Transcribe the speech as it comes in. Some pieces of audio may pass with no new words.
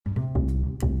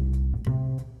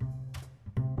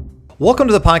Welcome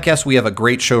to the podcast. We have a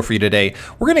great show for you today.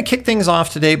 We're going to kick things off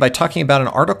today by talking about an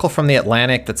article from The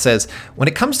Atlantic that says, when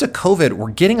it comes to COVID, we're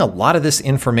getting a lot of this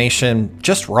information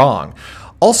just wrong.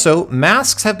 Also,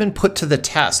 masks have been put to the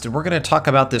test, and we're going to talk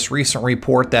about this recent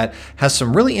report that has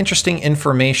some really interesting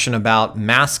information about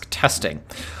mask testing.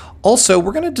 Also,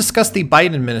 we're going to discuss the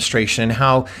Biden administration and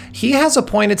how he has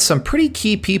appointed some pretty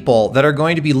key people that are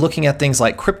going to be looking at things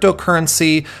like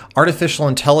cryptocurrency, artificial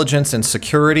intelligence, and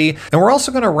security. And we're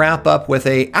also going to wrap up with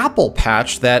an Apple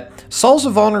patch that solves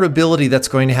a vulnerability that's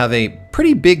going to have a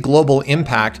pretty big global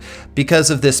impact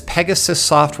because of this Pegasus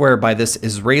software by this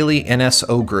Israeli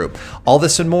NSO group. All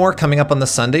this and more coming up on the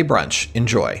Sunday Brunch.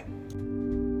 Enjoy.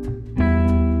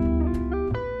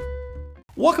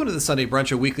 Welcome to the Sunday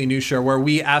Brunch, a weekly news show where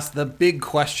we ask the big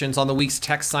questions on the week's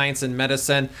tech, science, and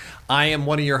medicine. I am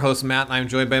one of your hosts, Matt, and I'm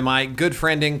joined by my good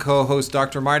friend and co-host,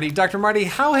 Dr. Marty. Dr. Marty,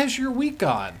 how has your week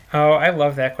gone? Oh, I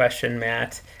love that question,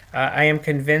 Matt. I am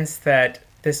convinced that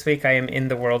this week I am in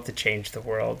the world to change the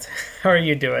world. How are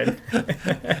you doing?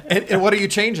 and what are you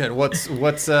changing? What's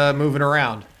moving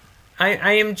around?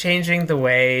 I am changing the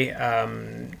way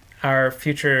our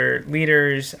future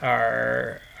leaders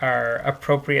are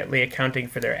appropriately accounting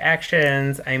for their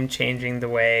actions. I'm changing the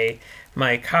way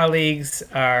my colleagues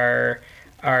are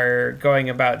going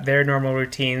about their normal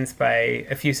routines by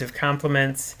effusive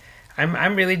compliments.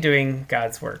 I'm really doing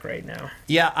God's work right now.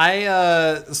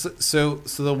 Yeah, so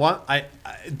the one I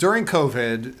during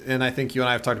COVID, and I think you and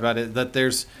I have talked about it,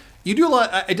 that you do a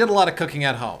lot. I did a lot of cooking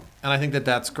at home, and I think that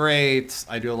that's great.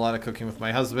 I do a lot of cooking with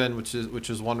my husband, which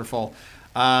is wonderful.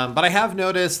 But I have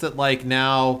noticed that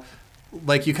now,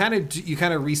 you kind of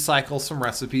recycle some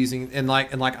recipes, and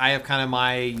I have kind of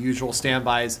my usual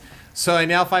standbys. So I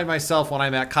now find myself when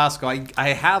I'm at Costco, I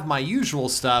have my usual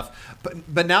stuff,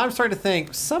 but now I'm starting to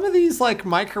think some of these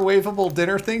microwavable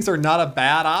dinner things are not a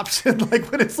bad option.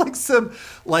 When it's some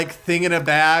thing in a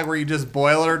bag where you just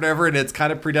boil it or whatever, and it's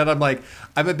kind of pre-done.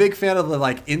 I'm a big fan of the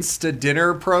Insta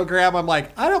dinner program. I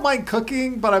don't mind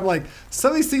cooking, but I'm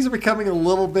some of these things are becoming a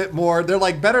little bit more. They're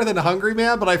better than Hungry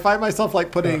Man, but I find myself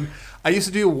putting. I used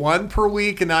to do one per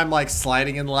week, and now I'm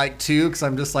sliding in two because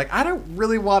I'm just I don't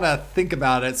really want to think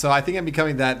about it. So I think I'm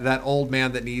becoming that old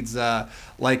man that needs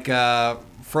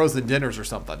frozen dinners or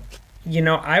something. You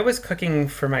know, I was cooking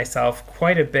for myself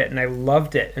quite a bit, and I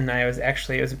loved it. And it was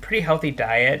a pretty healthy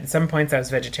diet. At some points I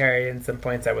was vegetarian, at some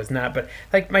points I was not. But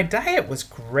my diet was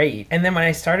great. And then when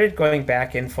I started going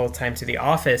back in full time to the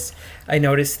office, I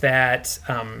noticed that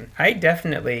I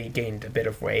definitely gained a bit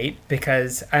of weight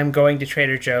because I'm going to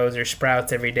Trader Joe's or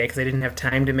Sprouts every day because I didn't have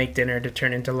time to make dinner to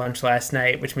turn into lunch last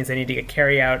night, which means I need to get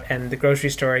carry out and the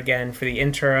grocery store again for the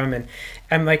interim. And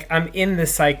I'm in the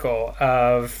cycle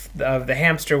of the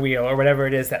hamster wheel or whatever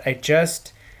it is that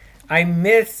I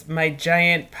miss my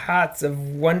giant pots of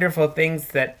wonderful things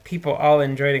that people all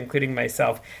enjoyed, including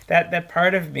myself. That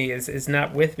part of me is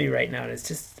not with me right now. And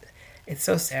it's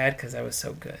so sad because I was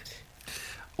so good.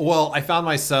 Well, I found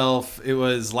myself, it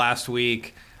was last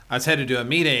week, I was headed to a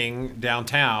meeting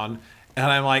downtown, and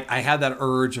I had that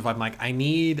urge of, I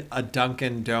need a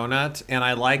Dunkin' Donut, and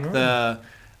I like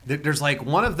there's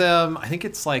one of them, I think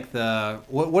it's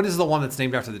what is the one that's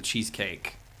named after the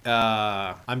cheesecake?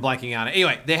 I'm blanking on it.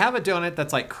 Anyway, they have a donut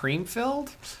that's cream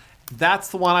filled. That's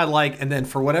the one I like, and then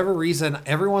for whatever reason,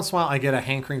 every once in a while I get a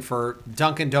hankering for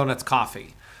Dunkin' Donuts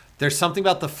coffee. There's something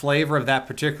about the flavor of that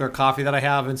particular coffee that I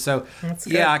have, and so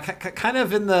kind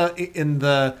of in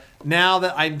the now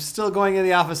that I'm still going in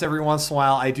the office every once in a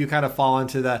while, I do kind of fall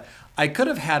into I could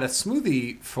have had a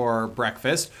smoothie for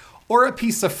breakfast or a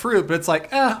piece of fruit, but it's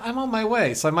I'm on my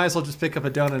way, so I might as well just pick up a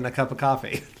donut and a cup of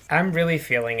coffee. I'm really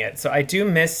feeling it. So I do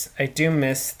miss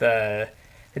the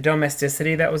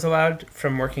domesticity that was allowed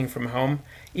from working from home,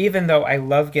 even though I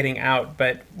love getting out.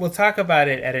 But we'll talk about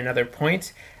it at another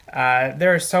point.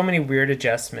 There are so many weird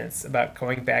adjustments about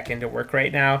going back into work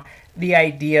right now. The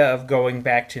idea of going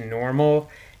back to normal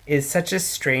is such a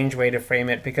strange way to frame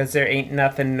it because there ain't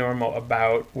nothing normal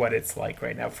about what it's like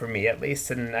right now, for me at least.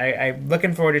 And I'm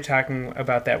looking forward to talking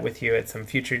about that with you at some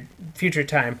future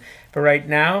time. But right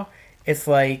now, it's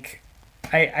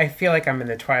I feel like I'm in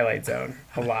the Twilight Zone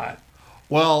a lot.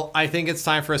 Well, I think it's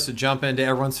time for us to jump into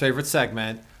everyone's favorite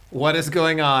segment. What is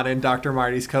going on in Dr.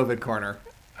 Marty's COVID Corner?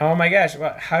 Oh my gosh,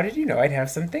 well, how did you know I'd have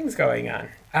some things going on?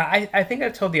 I think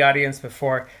I've told the audience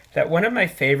before that one of my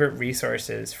favorite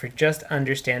resources for just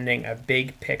understanding a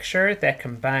big picture that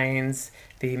combines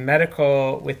the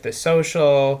medical with the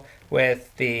social,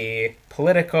 with the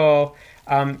political,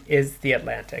 is The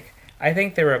Atlantic. I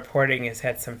think their reporting has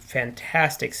had some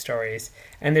fantastic stories,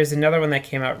 and there's another one that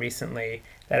came out recently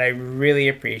that I really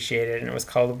appreciated, and it was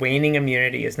called Waning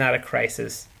Immunity is Not a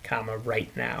Crisis, comma,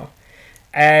 Right Now.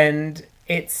 And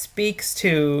it speaks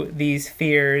to these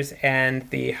fears and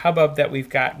the hubbub that we've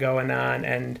got going on,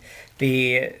 and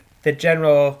the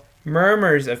general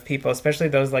murmurs of people, especially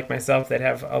those like myself that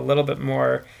have a little bit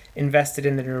more invested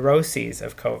in the neuroses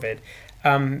of COVID,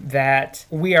 that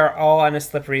we are all on a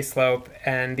slippery slope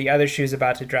and the other shoe's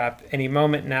about to drop any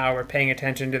moment now. We're paying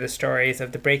attention to the stories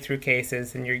of the breakthrough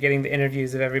cases, and you're getting the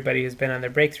interviews of everybody who's been on their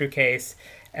breakthrough case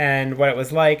and what it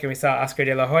was like. And we saw Oscar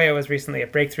de la Hoya was recently a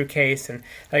breakthrough case, and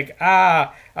like,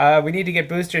 we need to get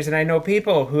boosters. And I know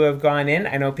people who have gone in.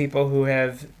 I know people who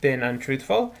have been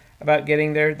untruthful about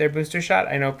getting their booster shot.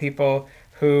 I know people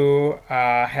who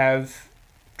have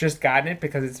just gotten it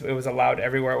because it was allowed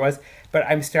everywhere it was. But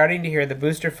I'm starting to hear the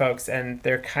booster folks, and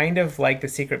they're kind of like the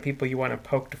secret people you want to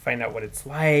poke to find out what it's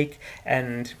like,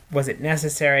 and was it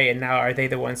necessary, and now are they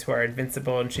the ones who are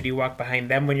invincible, and should you walk behind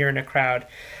them when you're in a crowd?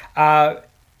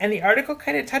 And the article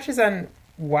kind of touches on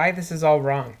why this is all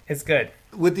wrong. It's good.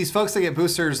 With these folks that get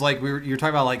boosters, like you're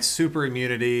talking about like super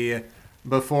immunity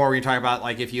before, we were talking about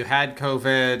like if you had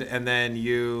COVID and then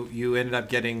you ended up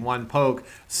getting one poke.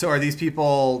 So are these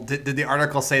people, did the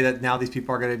article say that now these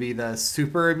people are going to be the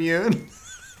super immune?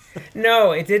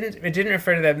 No, it didn't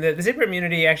refer to them. The super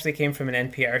immunity actually came from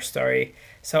an NPR story.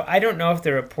 So I don't know if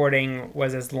the reporting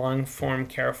was as long form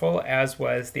careful as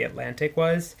was The Atlantic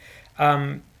was.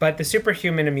 But the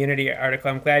superhuman immunity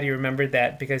article, I'm glad you remembered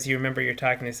that, because you remember you're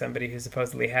talking to somebody who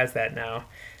supposedly has that now.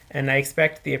 And I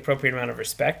expect the appropriate amount of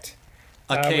respect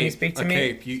when you speak to me.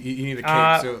 Cape. You need a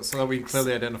cape so that we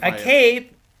clearly identify a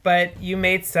cape, but you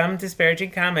made some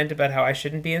disparaging comment about how I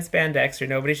shouldn't be in spandex, or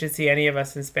nobody should see any of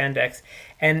us in spandex.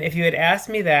 And if you had asked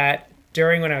me that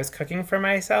during when I was cooking for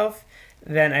myself,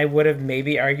 then I would have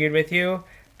maybe argued with you.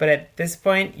 But at this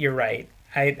point, you're right.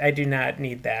 I do not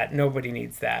need that. Nobody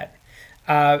needs that.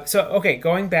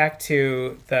 Going back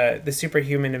to the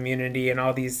superhuman immunity and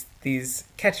all these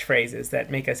catchphrases that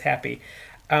make us happy,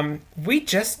 we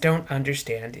just don't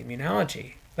understand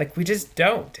immunology. Like, we just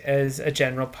don't as a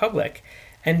general public.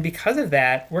 And because of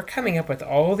that, we're coming up with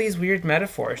all these weird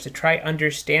metaphors to try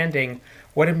understanding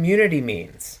what immunity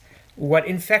means, what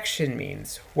infection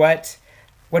means, what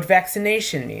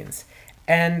vaccination means.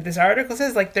 And this article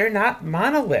says, like, they're not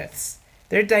monoliths.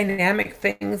 They're dynamic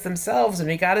things themselves, and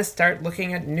we got to start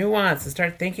looking at nuance and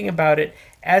start thinking about it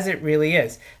as it really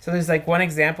is. So there's like one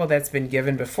example that's been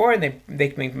given before, and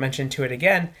they mentioned to it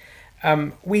again.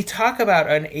 We talk about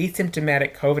an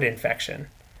asymptomatic COVID infection.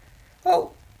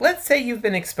 Well, let's say you've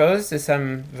been exposed to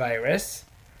some virus.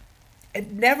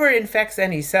 It never infects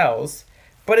any cells,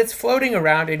 but it's floating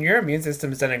around, and your immune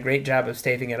system has done a great job of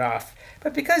staving it off.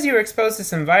 But because you were exposed to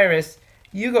some virus,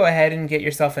 you go ahead and get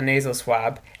yourself a nasal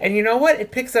swab, and you know what?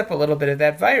 It picks up a little bit of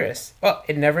that virus. Well,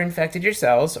 it never infected your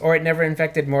cells, or it never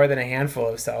infected more than a handful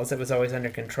of cells. It was always under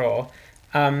control.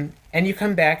 And you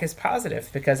come back as positive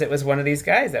because it was one of these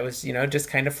guys that was, just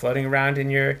kind of floating around in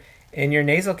your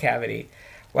nasal cavity.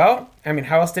 Well, I mean,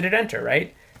 how else did it enter,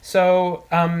 right? So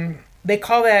they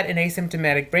call that an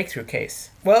asymptomatic breakthrough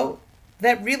case. Well,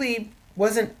 that really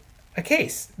wasn't a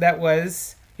case. That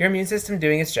was your immune system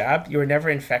doing its job. You were never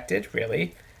infected,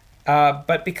 really.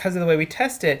 But because of the way we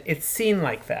test it, it's seen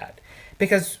like that.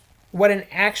 Because what an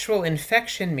actual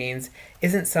infection means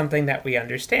isn't something that we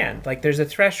understand. Like, there's a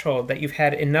threshold that you've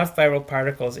had enough viral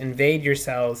particles invade your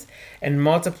cells and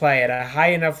multiply at a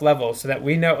high enough level so that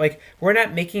we know, like, we're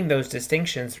not making those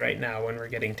distinctions right now when we're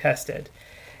getting tested.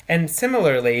 And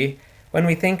similarly, when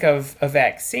we think of a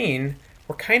vaccine,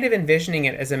 we're kind of envisioning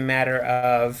it as a matter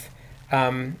of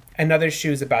another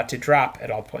shoe's about to drop at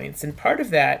all points. And part of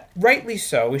that, rightly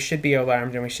so, we should be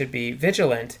alarmed and we should be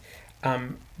vigilant.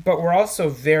 But we're also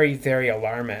very, very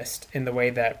alarmist in the way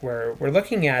that we're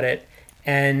looking at it.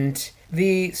 And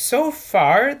so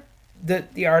far,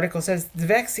 the article says the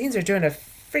vaccines are doing a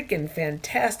freaking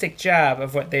fantastic job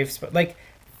of what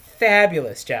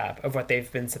fabulous job of what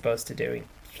they've been supposed to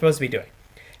be doing.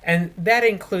 And that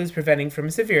includes preventing from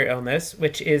severe illness,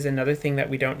 which is another thing that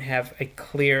we don't have a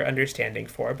clear understanding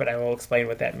for, but I will explain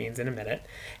what that means in a minute,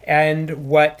 and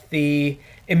what the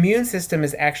immune system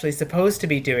is actually supposed to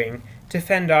be doing to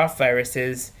fend off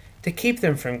viruses to keep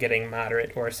them from getting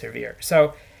moderate or severe.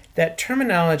 So that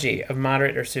terminology of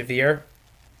moderate or severe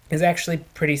is actually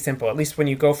pretty simple, at least when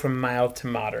you go from mild to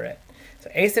moderate. So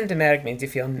asymptomatic means you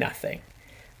feel nothing.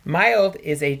 Mild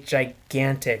is a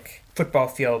gigantic football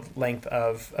field length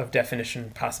of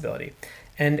definition possibility.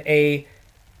 And a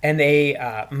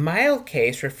mild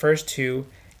case refers to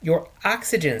your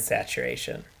oxygen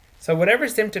saturation. So whatever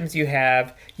symptoms you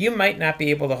have, you might not be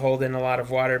able to hold in a lot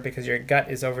of water because your gut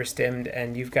is overstimmed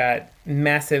and you've got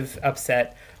massive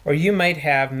upset, or you might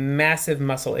have massive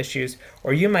muscle issues,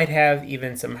 or you might have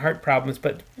even some heart problems,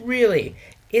 but really,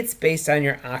 it's based on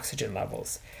your oxygen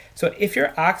levels. So if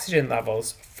your oxygen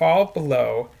levels fall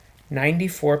below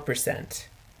 94%,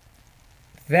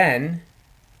 then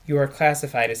you are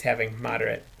classified as having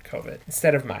moderate COVID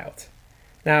instead of mild.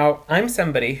 Now, I'm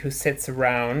somebody who sits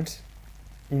around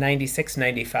 96,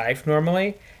 95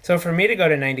 normally, so for me to go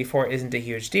to 94 isn't a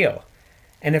huge deal.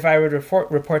 And if I would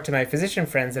report to my physician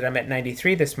friends that I'm at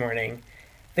 93 this morning,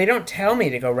 they don't tell me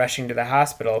to go rushing to the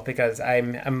hospital because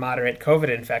I'm a moderate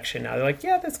COVID infection now. They're like,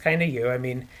 yeah, that's kind of you. I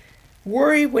mean,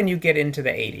 worry when you get into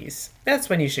the 80s. That's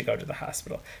when you should go to the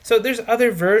hospital. So there's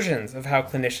other versions of how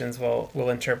clinicians will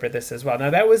interpret this as well. Now,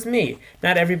 that was me.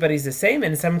 Not everybody's the same,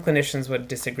 and some clinicians would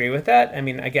disagree with that. I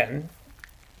mean, again,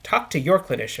 talk to your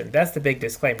clinician. That's the big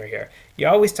disclaimer here. You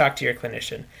always talk to your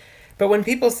clinician. But when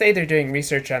people say they're doing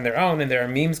research on their own, and there are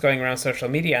memes going around social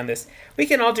media on this, we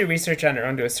can all do research on our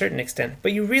own to a certain extent,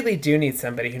 but you really do need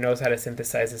somebody who knows how to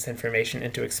synthesize this information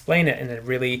and to explain it in a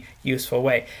really useful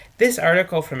way. This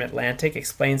article from Atlantic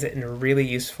explains it in a really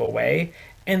useful way,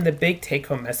 and the big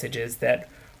take-home message is that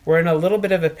we're in a little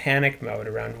bit of a panic mode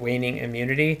around waning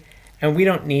immunity, and we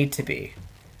don't need to be,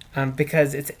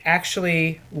 because it's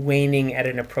actually waning at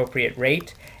an appropriate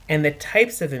rate, and the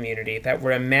types of immunity that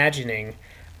we're imagining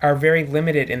are very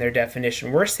limited in their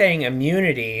definition. We're saying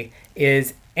immunity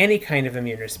is any kind of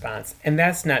immune response, and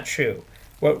that's not true.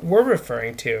 What we're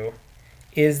referring to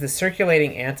is the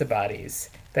circulating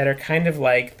antibodies that are kind of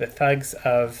like the thugs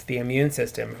of the immune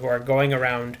system who are going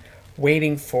around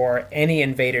waiting for any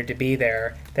invader to be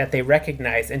there that they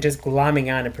recognize and just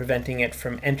glomming on and preventing it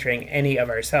from entering any of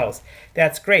our cells.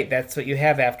 That's great. That's what you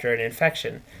have after an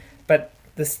infection. But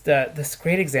this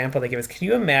great example they give us, can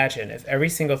you imagine if every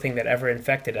single thing that ever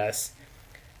infected us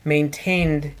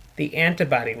maintained the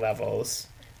antibody levels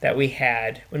that we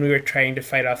had when we were trying to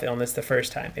fight off illness the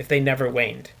first time, if they never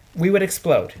waned? We would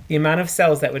explode. The amount of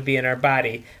cells that would be in our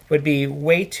body would be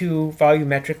way too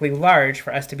volumetrically large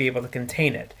for us to be able to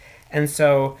contain it. And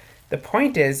so the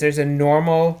point is there's a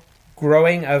normal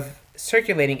growing of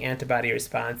circulating antibody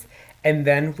response, and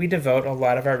then we devote a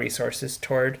lot of our resources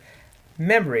toward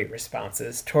memory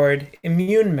responses, toward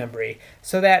immune memory,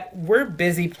 so that we're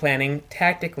busy planning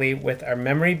tactically with our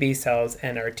memory B cells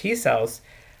and our T cells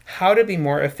how to be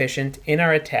more efficient in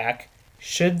our attack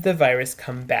should the virus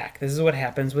come back. This is what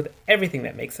happens with everything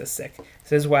that makes us sick.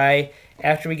 This is why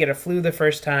after we get a flu the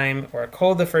first time, or a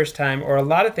cold the first time, or a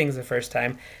lot of things the first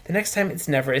time, the next time it's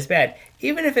never as bad.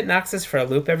 Even if it knocks us for a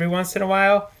loop every once in a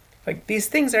while, like these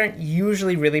things aren't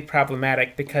usually really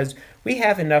problematic because we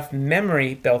have enough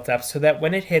memory built up so that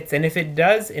when it hits, and if it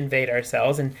does invade our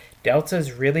cells, and Delta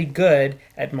is really good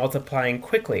at multiplying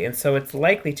quickly, and so it's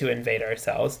likely to invade our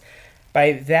cells,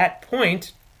 by that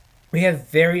point, we have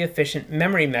very efficient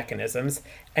memory mechanisms,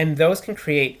 and those can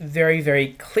create very,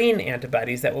 very clean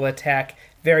antibodies that will attack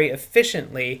very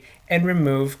efficiently and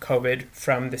remove COVID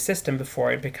from the system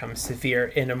before it becomes severe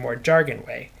in a more jargon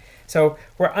way. So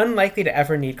we're unlikely to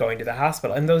ever need going to the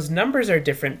hospital. And those numbers are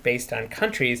different based on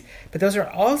countries, but those are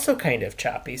also kind of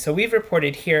choppy. So we've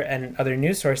reported here and other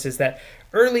news sources that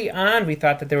early on we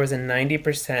thought that there was a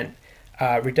 90%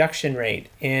 reduction rate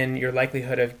in your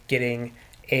likelihood of getting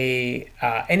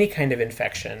any kind of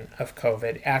infection of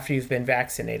COVID after you've been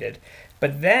vaccinated.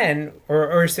 But then,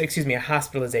 a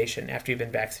hospitalization after you've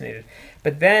been vaccinated.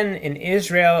 But then in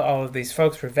Israel, all of these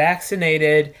folks were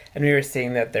vaccinated, and we were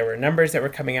seeing that there were numbers that were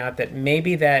coming out that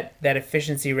maybe that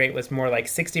efficiency rate was more like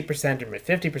 60% or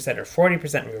 50% or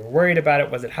 40%. We were worried about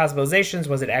it. Was it hospitalizations?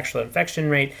 Was it actual infection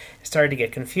rate? It started to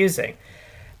get confusing.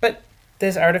 But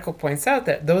this article points out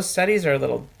that those studies are a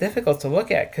little difficult to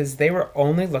look at because they were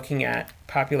only looking at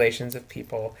populations of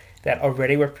people that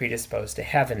already were predisposed to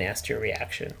have a nastier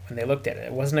reaction when they looked at it.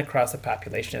 It wasn't across the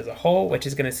population as a whole, which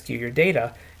is going to skew your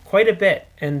data quite a bit.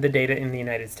 And the data in the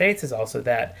United States is also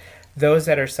that those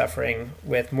that are suffering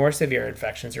with more severe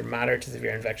infections or moderate to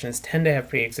severe infections tend to have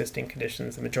pre-existing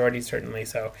conditions, the majority certainly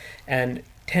so, and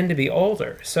tend to be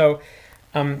older. So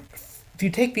if you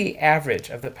take the average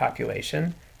of the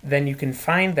population, then you can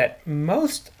find that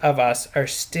most of us are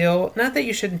still, not that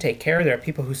you shouldn't take care, there are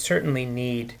people who certainly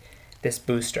need this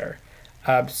booster.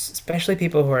 Especially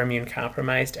people who are immune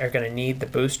compromised are going to need the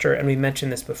booster. And we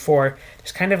mentioned this before.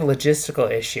 There's kind of a logistical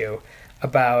issue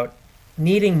about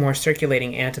needing more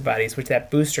circulating antibodies, which that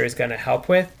booster is going to help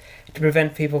with to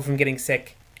prevent people from getting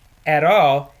sick at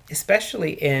all,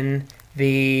 especially in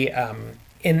the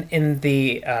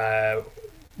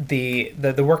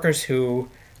workers who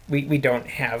we don't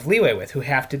have leeway with, who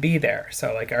have to be there.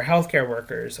 So like our healthcare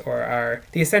workers or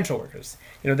the essential workers,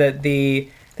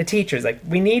 the teachers, like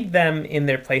we need them in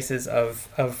their places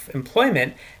of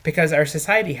employment because our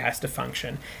society has to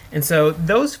function. And so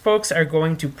those folks are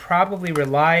going to probably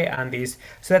rely on these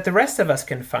so that the rest of us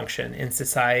can function in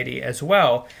society as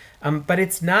well. But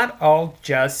it's not all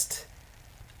just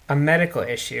a medical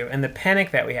issue and the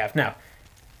panic that we have. Now,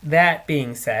 that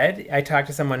being said, I talked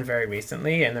to someone very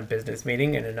recently in a business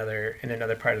meeting in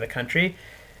another part of the country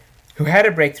who had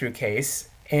a breakthrough case,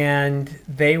 and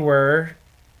they were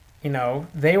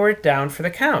down for the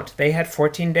count. They had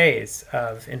 14 days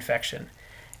of infection.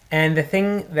 And the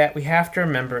thing that we have to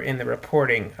remember in the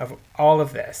reporting of all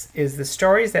of this is the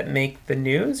stories that make the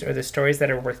news or the stories that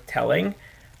are worth telling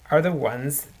are the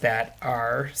ones that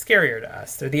are scarier to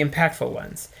us. They're the impactful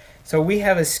ones. So we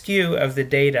have a skew of the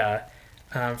data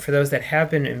for those that have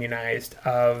been immunized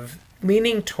of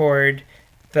leaning toward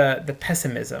the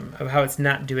pessimism of how it's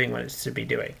not doing what it should be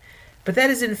doing. But that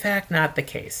is in fact not the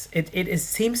case. It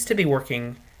seems to be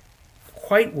working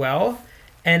quite well,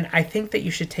 and I think that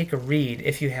you should take a read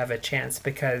if you have a chance,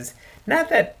 because not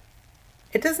that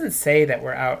it doesn't say that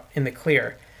we're out in the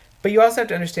clear, but you also have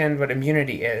to understand what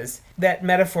immunity is. That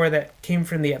metaphor that came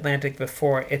from the Atlantic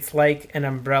before, it's like an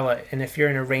umbrella, and if you're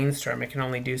in a rainstorm, it can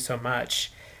only do so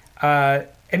much.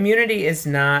 Immunity is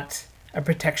not a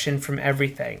protection from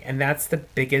everything, and that's the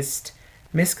biggest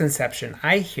misconception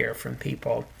I hear from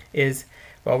people is,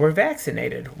 well, we're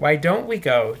vaccinated. Why don't we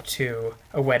go to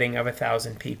a wedding of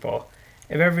 1,000 people?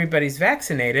 If everybody's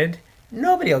vaccinated,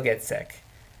 nobody will get sick.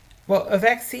 Well, a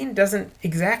vaccine doesn't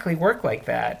exactly work like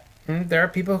that. There are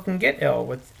people who can get ill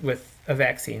with a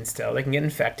vaccine still. They can get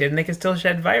infected, and they can still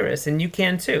shed virus, and you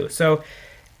can too. So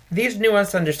these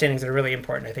nuanced understandings are really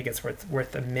important. I think it's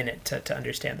worth a minute to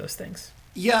understand those things.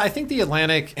 Yeah, I think the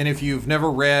Atlantic, and if you've never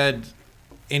read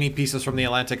any pieces from the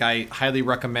Atlantic, I highly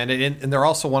recommend it. And they're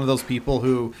also one of those people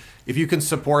who, if you can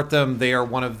support them, they are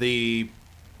one of the...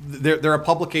 They're a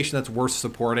publication that's worth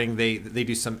supporting. They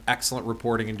do some excellent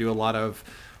reporting and do a lot of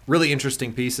really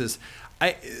interesting pieces.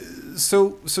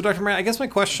 So Dr. Moran, I guess my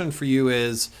question for you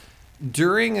is,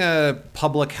 during a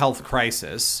public health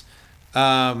crisis,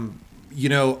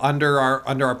 under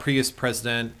our previous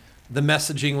president, the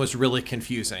messaging was really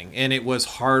confusing and it was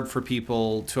hard for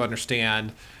people to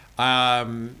understand.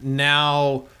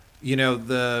 Now,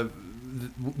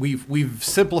 we've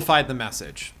simplified the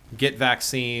message: get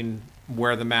vaccine,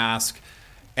 wear the mask,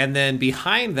 and then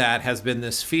behind that has been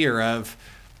this fear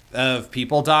of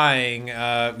people dying.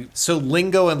 So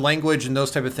lingo and language and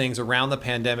those type of things around the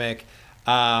pandemic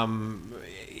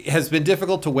has been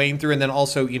difficult to wane through. And then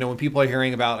also, when people are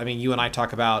hearing about, you and I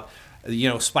talk about,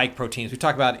 spike proteins, we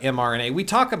talk about mRNA, we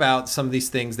talk about some of these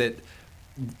things that,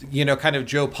 kind of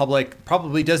Joe Public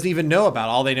probably doesn't even know about.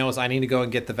 All they know is I need to go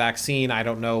and get the vaccine. I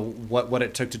don't know what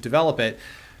it took to develop it.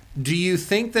 Do you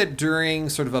think that during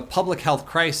sort of a public health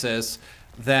crisis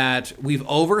that we've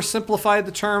oversimplified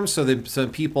the terms so that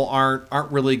some people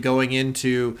aren't really going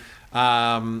into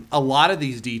a lot of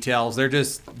these details? They're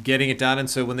just getting it done, and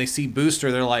so when they see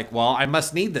booster, they're like, well, I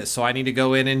must need this, so I need to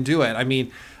go in and do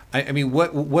it.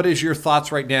 What is your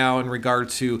thoughts right now in regard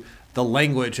to the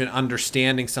language and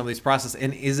understanding some of these processes,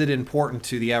 and is it important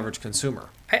to the average consumer?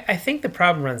 I think the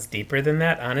problem runs deeper than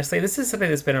that, honestly. This is something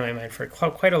that's been on my mind for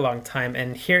quite a long time,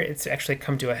 and here it's actually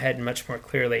come to a head much more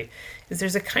clearly, is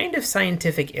there's a kind of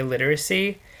scientific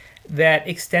illiteracy that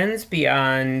extends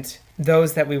beyond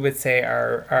those that we would say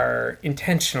are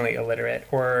intentionally illiterate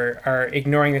or are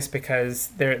ignoring this because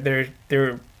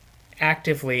they're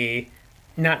actively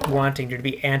not wanting to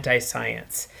be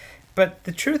anti-science. But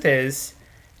the truth is,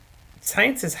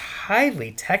 science is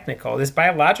highly technical. This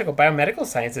biomedical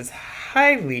science is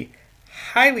highly,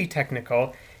 highly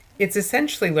technical. It's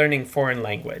essentially learning foreign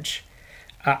language.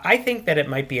 I think that it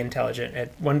might be intelligent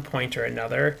at one point or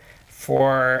another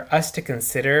for us to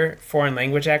consider foreign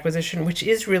language acquisition, which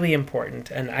is really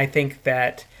important. And I think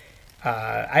that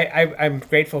I'm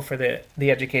grateful for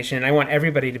the education, and I want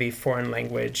everybody to be foreign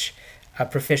language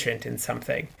proficient in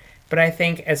something. But I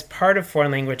think as part of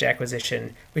foreign language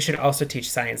acquisition, we should also teach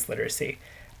science literacy.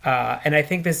 And I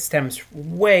think this stems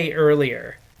way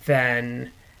earlier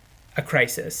than a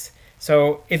crisis.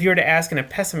 So if you were to ask in a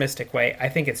pessimistic way, I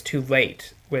think it's too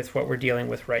late with what we're dealing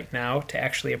with right now to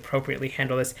actually appropriately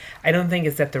handle this. I don't think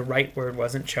it's that the right word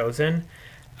wasn't chosen,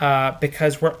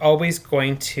 because we're always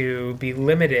going to be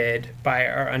limited by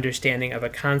our understanding of a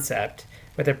concept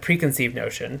with a preconceived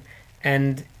notion.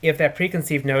 And if that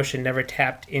preconceived notion never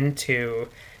tapped into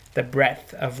the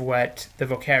breadth of what the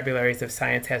vocabularies of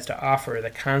science has to offer, the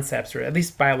concepts, or at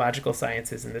least biological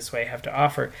sciences in this way have to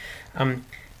offer,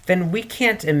 then we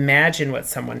can't imagine what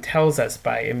someone tells us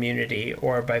by immunity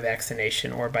or by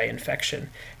vaccination or by infection.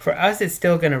 For us, it's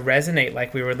still going to resonate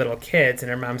like we were little kids and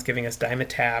our mom's giving us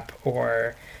Dimetap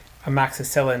or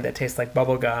amoxicillin that tastes like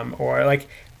bubble gum, or like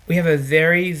we have a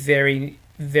very, very,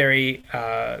 very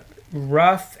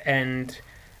rough and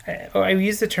I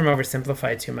use the term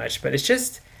oversimplified too much, but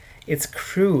it's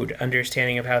crude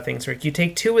understanding of how things work. You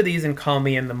take 2 of these and call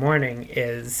me in the morning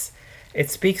it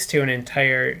speaks to an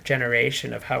entire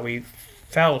generation of how we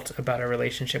felt about our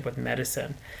relationship with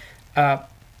medicine. But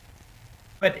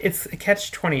it's a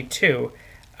catch-22.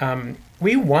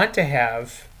 We want to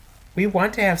have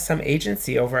some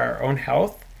agency over our own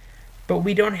health, but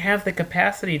we don't have the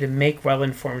capacity to make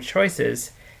well-informed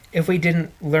choices if we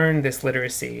didn't learn this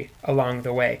literacy along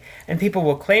the way. And people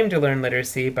will claim to learn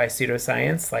literacy by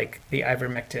pseudoscience, like the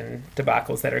ivermectin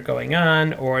debacles that are going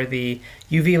on, or the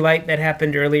UV light that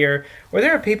happened earlier. Or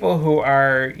there are people who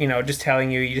are, just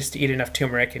telling you just eat enough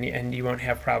turmeric and you won't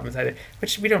have problems either,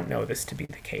 which we don't know this to be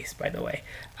the case, by the way.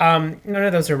 None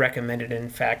of those are recommended. In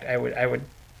fact, I would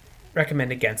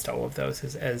recommend against all of those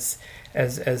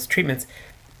as treatments.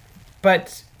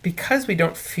 But because we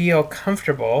don't feel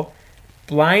comfortable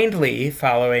blindly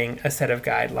following a set of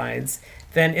guidelines,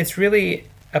 then it's really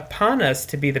upon us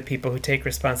to be the people who take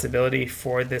responsibility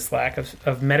for this lack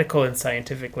of medical and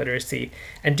scientific literacy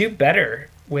and do better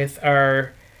with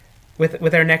our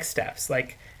next steps.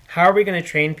 Like, how are we going to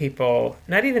train people,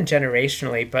 not even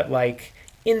generationally, but like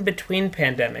in between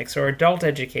pandemics or adult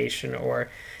education,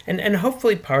 and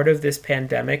hopefully part of this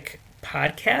pandemic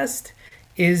podcast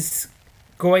is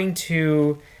going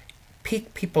to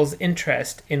pique people's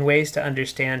interest in ways to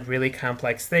understand really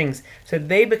complex things so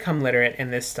they become literate in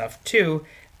this stuff too,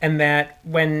 and that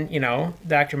when,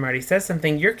 Dr. Marty says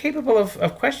something, you're capable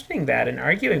of questioning that and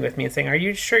arguing with me and saying, are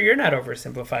you sure you're not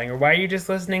oversimplifying, or why are you just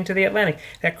listening to The Atlantic?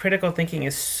 That critical thinking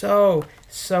is so,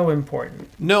 so important.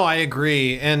 No, I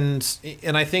agree. And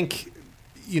I think,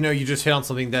 you just hit on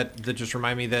something that just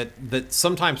reminded me that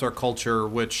sometimes our culture,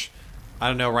 which I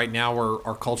don't know, right now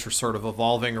our culture's sort of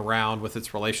evolving around with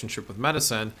its relationship with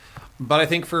medicine. But I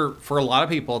think for a lot of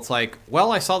people, it's like,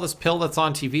 well, I saw this pill that's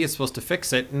on TV, it's supposed to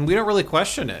fix it, and we don't really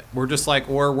question it. We're just like,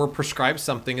 or we're prescribed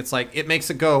something, it's like, it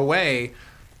makes it go away,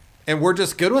 and we're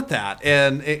just good with that.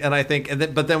 And I think,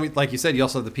 but then, like you said, you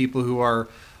also have the people who are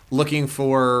looking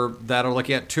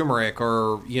at turmeric,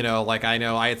 or, like I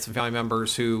know I had some family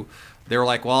members who, they were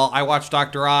like, well, I watched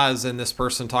Dr. Oz, and this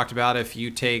person talked about if you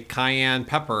take cayenne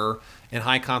pepper in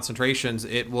high concentrations,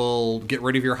 it will get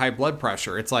rid of your high blood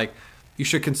pressure. It's like, you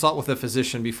should consult with a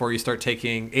physician before you start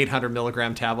taking 800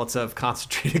 milligram tablets of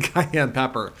concentrated cayenne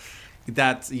pepper.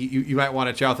 That's you might want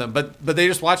to chat with them. But they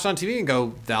just watch it on TV and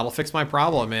go, that'll fix my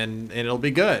problem and it'll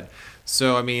be good.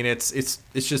 So I mean, it's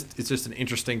just an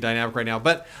interesting dynamic right now.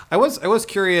 But I was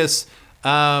curious.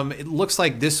 It looks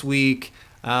like this week,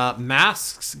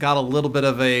 masks got a little bit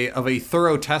of a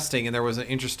thorough testing, and there was an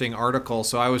interesting article.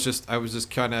 So I was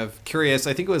just kind of curious.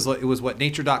 I think it was what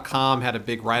Nature.com had a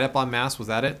big write up on masks. Was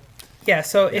that it? Yeah.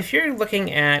 So if you want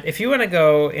to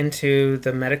go into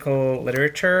the medical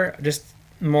literature, just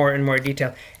more and more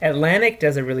detail, Atlantic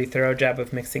does a really thorough job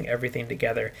of mixing everything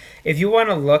together. If you want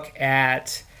to look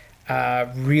at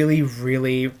really,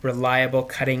 really reliable,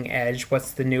 cutting edge,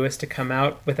 what's the newest to come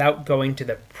out without going to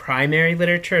the primary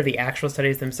literature, the actual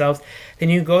studies themselves, then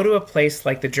you go to a place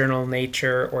like the Journal of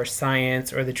Nature or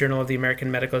Science or the Journal of the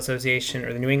American Medical Association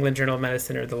or the New England Journal of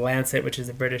Medicine or the Lancet, which is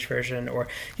the British version, or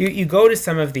you go to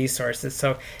some of these sources.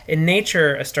 So in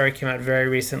Nature, a story came out very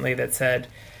recently that said,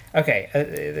 okay,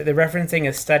 they're referencing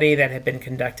a study that had been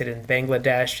conducted in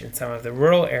Bangladesh in some of the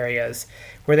rural areas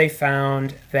where they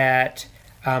found that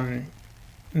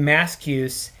mask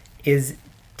use is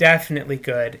definitely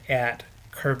good at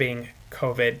curbing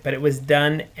COVID, but it was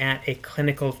done at a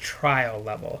clinical trial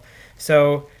level.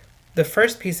 So the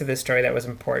first piece of this story that was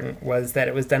important was that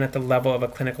it was done at the level of a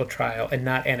clinical trial and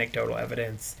not anecdotal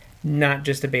evidence, not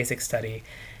just a basic study.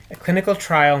 A clinical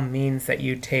trial means that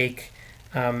you take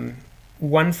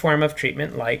one form of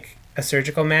treatment, like a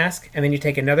surgical mask, and then you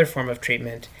take another form of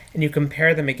treatment and you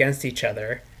compare them against each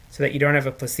other so that you don't have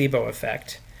a placebo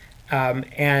effect,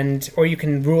 or you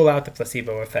can rule out the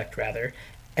placebo effect rather.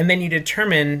 And then you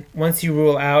determine, once you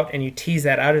rule out and you tease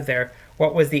that out of there,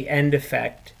 what was the end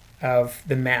effect of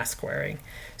the mask wearing.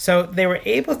 So they were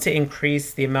able to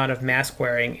increase the amount of mask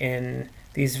wearing in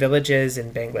these villages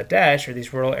in Bangladesh, or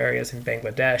these rural areas in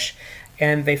Bangladesh,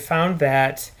 and they found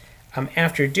that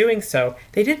after doing so,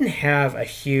 they didn't have a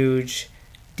huge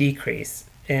decrease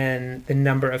in the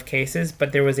number of cases,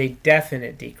 but there was a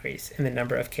definite decrease in the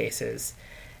number of cases.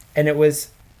 And it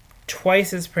was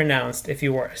twice as pronounced if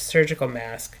you wore a surgical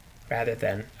mask rather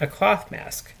than a cloth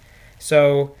mask.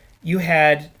 So you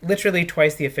had literally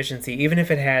twice the efficiency, even if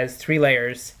it has 3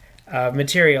 layers of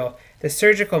material. The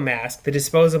surgical mask, the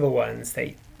disposable ones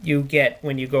that you get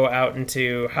when you go out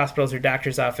into hospitals or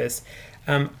doctor's office,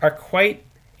 are quite,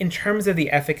 in terms of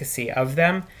the efficacy of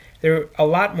them, they're a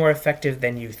lot more effective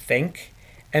than you think,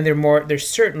 and they're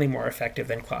certainly more effective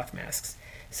than cloth masks.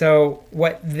 So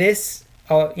what this,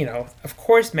 of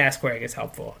course mask wearing is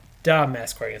helpful.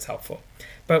 Mask wearing is helpful.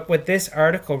 But what this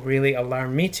article really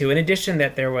alarmed me to, in addition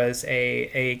that there was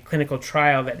a clinical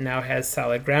trial that now has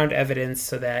solid ground evidence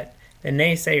so that the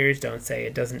naysayers don't say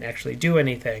it doesn't actually do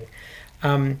anything.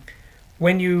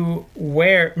 When you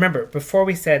remember, before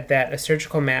we said that a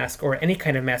surgical mask or any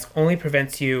kind of mask only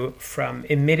prevents you from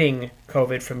emitting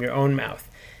COVID from your own mouth.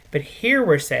 But here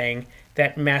we're saying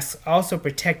that masks also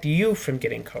protect you from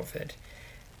getting COVID.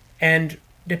 And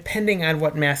depending on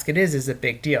what mask it is a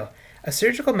big deal. A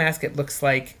surgical mask, it looks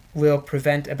like, will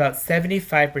prevent about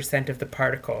 75% of the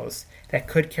particles that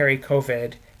could carry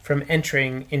COVID from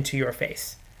entering into your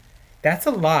face. That's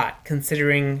a lot,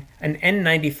 considering an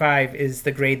N95 is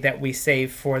the grade that we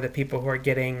save for the people who are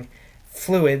getting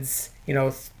fluids,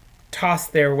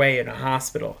 tossed their way in a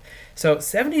hospital. So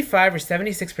 75 or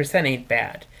 76% ain't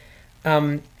bad.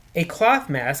 A cloth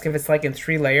mask, if it's like in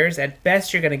 3 layers, at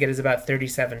best you're going to get is about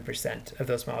 37% of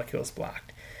those molecules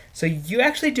blocked. So you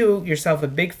actually do yourself a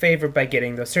big favor by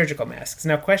getting those surgical masks.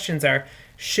 Now questions are,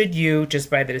 should you just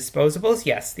buy the disposables?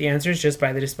 Yes, the answer is just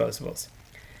buy the disposables.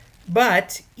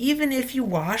 But even if you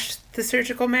wash the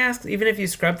surgical masks, even if you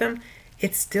scrub them,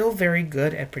 it's still very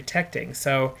good at protecting.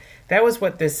 So that was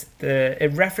what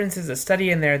it references a study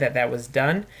in there that was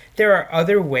done. There are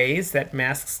other ways that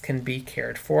masks can be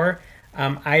cared for.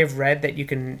 I have read that you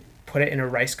can put it in a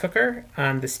rice cooker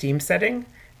on the steam setting,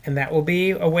 and that will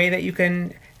be a way that you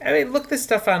can, look this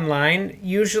stuff online.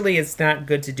 Usually it's not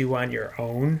good to do on your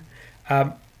own.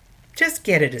 Just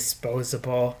get a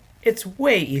disposable. It's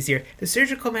way easier. The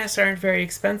surgical masks aren't very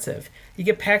expensive. You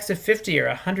get packs of 50 or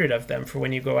 100 of them for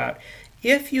when you go out.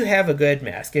 If you have a good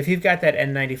mask, if you've got that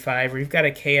N95 or you've got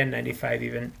a KN95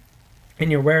 even,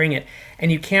 and you're wearing it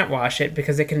and you can't wash it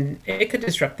because it could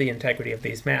disrupt the integrity of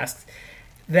these masks,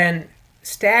 then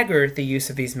stagger the use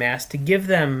of these masks to give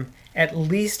them at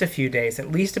least a few days,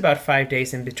 at least about 5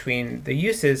 days in between the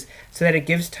uses, so that it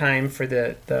gives time for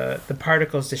the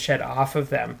particles to shed off of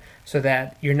them, so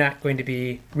that you're not going to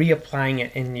be reapplying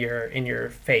it in your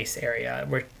face area,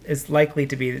 where it's likely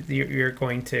to be you're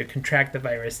going to contract the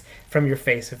virus from your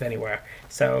face, if anywhere.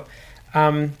 So,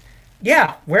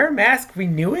 wear a mask. We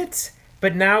knew it,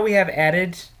 but now we have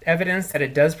added evidence that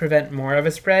it does prevent more of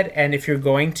a spread. And if you're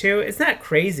going to, it's not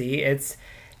crazy. It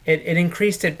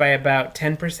increased it by about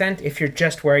 10% if you're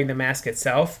just wearing the mask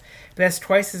itself. But that's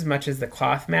twice as much as the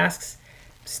cloth masks.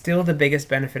 Still, the biggest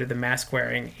benefit of the mask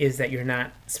wearing is that you're not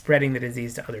spreading the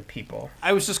disease to other people.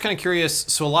 I was just kind of curious.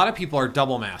 So a lot of people are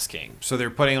double masking. So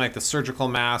they're putting like the surgical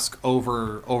mask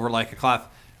over like a cloth.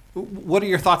 What are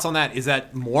your thoughts on that? Is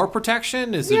that more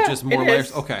protection? Is it just more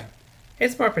layers? Okay.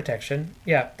 It's more protection.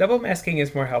 Yeah, double masking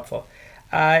is more helpful.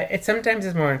 It sometimes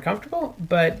is more uncomfortable,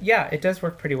 but yeah, it does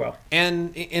work pretty well.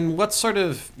 And what's sort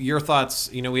of your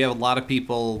thoughts? We have a lot of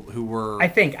people who were. I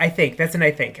think that's an I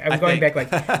think. I'm going back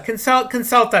like consult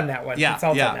on that one. Yeah,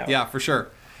 consult on that yeah, one. for sure.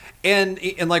 And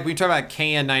like we talk about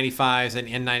KN95s and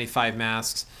N95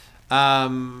 masks,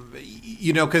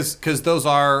 because those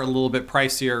are a little bit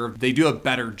pricier. They do a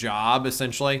better job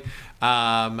essentially.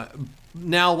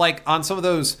 Now, like on some of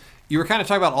those. You were kind of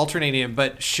talking about alternating them,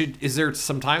 but is there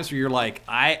some times where you're like,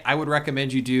 I would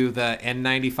recommend you do the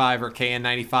N95 or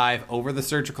KN95 over the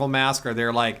surgical mask? Are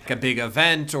there like a big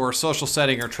event or social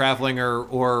setting or traveling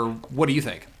or what do you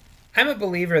think? I'm a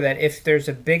believer that if there's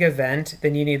a big event,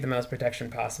 then you need the most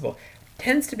protection possible. It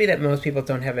tends to be that most people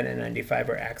don't have an N95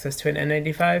 or access to an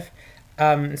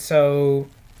N95. So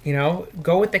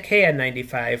go with the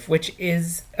KN95, which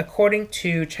is, according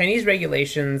to Chinese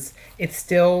regulations, it's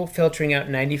still filtering out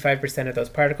 95% of those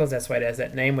particles. That's why it has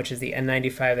that name, which is the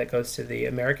N95 that goes to the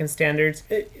American standards.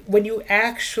 When you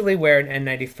actually wear an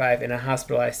N95 in a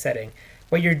hospitalized setting,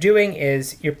 what you're doing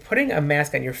is you're putting a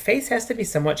mask on. Your face has to be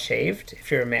somewhat shaved if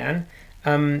you're a man.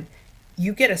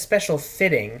 You get a special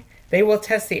fitting. They will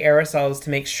test the aerosols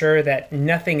to make sure that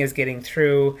nothing is getting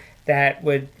through that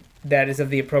is of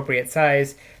the appropriate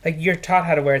size. Like, you're taught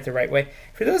how to wear it the right way.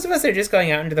 For those of us that are just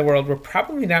going out into the world, we're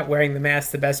probably not wearing the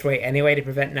mask the best way anyway to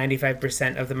prevent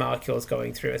 95% of the molecules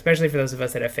going through, especially for those of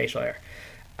us that have facial hair.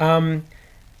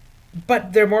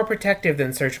 But they're more protective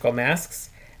than surgical masks.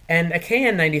 And a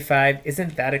KN95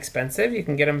 isn't that expensive. You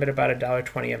can get them at about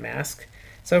 $1.20 a mask.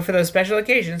 So for those special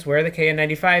occasions, wear the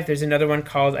KN95. There's another one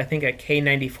called, I think, a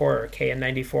K94 or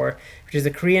KN94, which is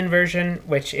a Korean version,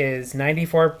 which is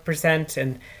 94%,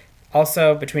 and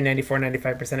also between 94 and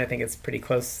 95%. I think it's pretty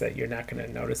close that you're not going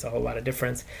to notice a whole lot of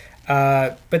difference.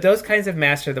 But those kinds of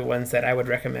masks are the ones that I would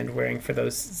recommend wearing for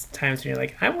those times when you're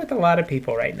like, I'm with a lot of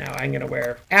people right now. I'm going to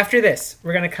wear. After this,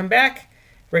 we're going to come back.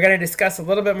 We're going to discuss a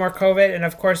little bit more COVID. And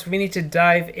of course, we need to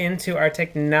dive into our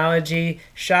technology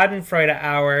Schadenfreude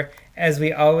hour, as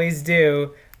we always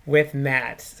do with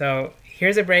Matt. So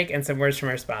here's a break and some words from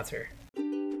our sponsor.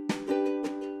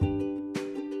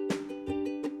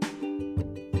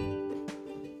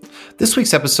 This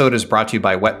week's episode is brought to you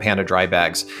by Wet Panda Dry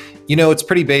Bags. You know, it's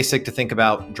pretty basic to think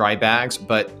about dry bags,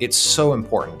 but it's so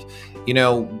important. You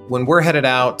know, when we're headed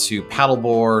out to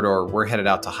paddleboard or we're headed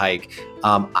out to hike,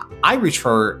 I reach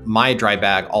for my dry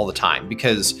bag all the time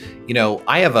because, you know,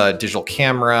 I have a digital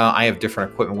camera, I have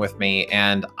different equipment with me,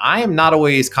 and I am not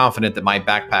always confident that my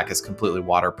backpack is completely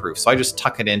waterproof. So I just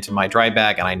tuck it into my dry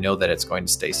bag and I know that it's going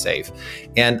to stay safe.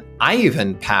 And I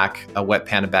even pack a Wet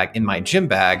Panda bag in my gym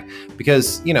bag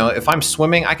because, you know, if I'm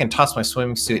swimming, I can toss my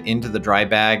swimming suit into the dry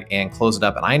bag and close it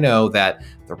up. And I know that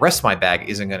the rest of my bag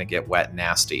isn't going to get wet and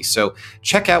nasty. So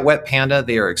check out Wet Panda.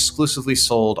 They are exclusively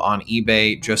sold on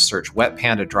eBay. Just search Wet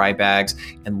Panda dry bags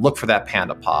and look for that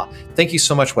panda paw. Thank you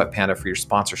so much, Wet Panda, for your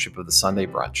sponsorship of the Sunday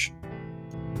Brunch.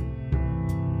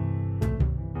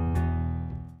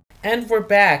 And we're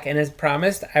back, and as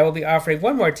promised, I will be offering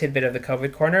one more tidbit of the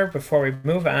COVID Corner before we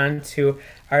move on to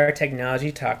our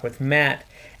technology talk with Matt.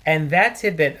 And that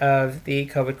tidbit of the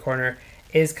COVID Corner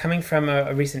is coming from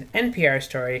a recent NPR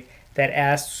story that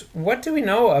asks, what do we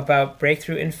know about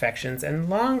breakthrough infections and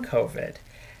long COVID?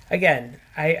 Again,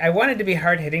 I wanted to be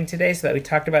hard-hitting today so that we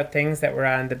talked about things that were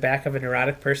on the back of a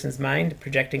neurotic person's mind,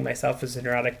 projecting myself as a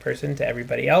neurotic person to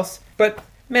everybody else. But,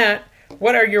 Matt,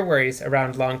 what are your worries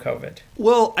around long COVID?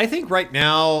 Well, I think right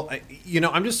now, you know,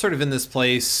 I'm just sort of in this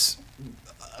place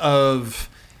of,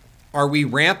 are we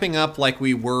ramping up like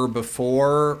we were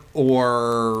before,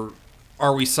 or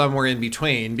are we somewhere in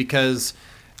between? Because,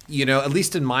 you know, at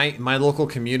least in my local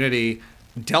community,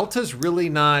 Delta's really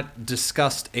not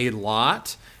discussed a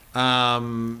lot.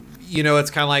 You know,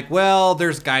 it's kind of like, well,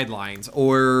 there's guidelines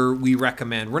or we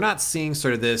recommend. We're not seeing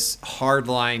sort of this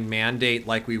hardline mandate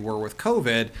like we were with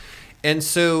COVID. And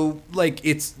so, like,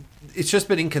 it's just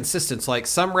been inconsistent. So, like,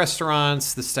 some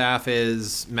restaurants, the staff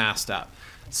is masked up.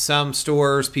 Some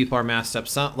stores, people are masked up.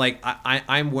 Some, like,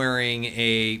 I'm wearing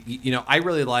I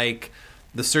really like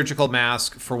the surgical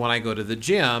mask for when I go to the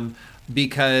gym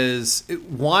because,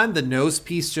 one, the nose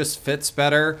piece just fits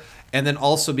better. And then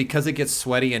also because it gets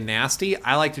sweaty and nasty,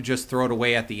 I like to just throw it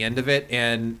away at the end of it,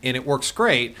 and it works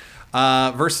great.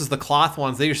 Versus the cloth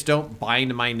ones, they just don't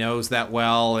bind my nose that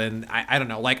well. And I don't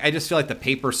know, like, I just feel like the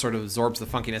paper sort of absorbs the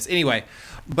funkiness. Anyway,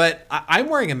 but I'm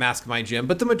wearing a mask in my gym,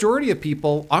 but the majority of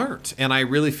people aren't. And I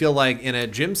really feel like in a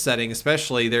gym setting,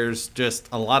 especially, there's just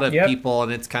a lot of people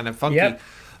and it's kind of funky. Yep.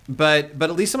 But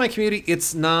at least in my community,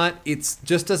 it's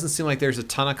just doesn't seem like there's a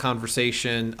ton of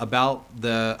conversation about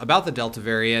the Delta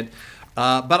variant.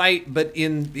 But I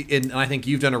think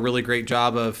you've done a really great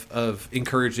job of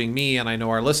encouraging me, and I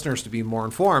know our listeners, to be more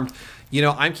informed. You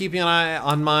know, I'm keeping an eye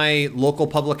on my local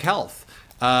public health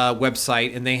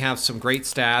website, and they have some great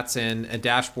stats and a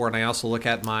dashboard. And I also look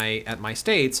at my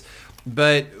states.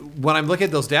 But when I'm looking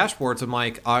at those dashboards, I'm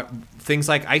like, things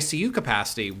like ICU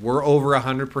capacity, we're over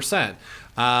 100%.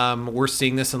 We're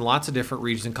seeing this in lots of different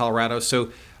regions in Colorado.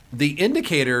 So the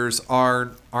indicators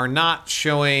are not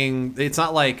showing, it's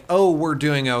not like, oh, we're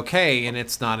doing okay and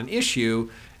it's not an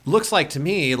issue. Looks like to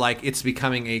me like it's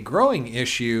becoming a growing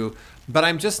issue, but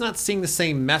I'm just not seeing the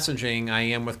same messaging I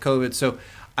am with COVID. So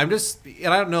and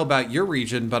I don't know about your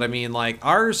region, but I mean, like,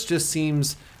 ours just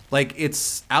seems like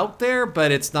it's out there,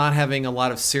 but it's not having a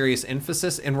lot of serious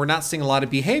emphasis, and we're not seeing a lot of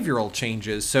behavioral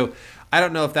changes. So I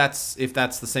don't know if that's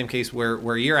the same case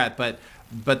where you're at, but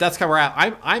that's kind of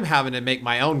where I'm having to make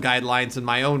my own guidelines and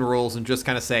my own rules, and just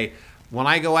kind of say, when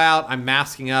I go out, I'm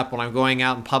masking up. When I'm going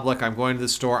out in public, I'm going to the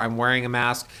store, I'm wearing a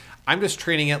mask. I'm just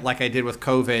treating it like I did with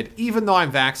COVID. Even though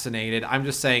I'm vaccinated, I'm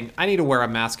just saying I need to wear a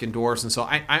mask indoors. And so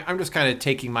I'm just kind of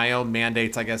taking my own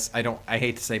mandates. I guess I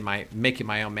hate to say making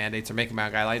my own mandates or making my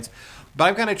own guidelines, but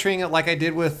I'm kind of treating it like I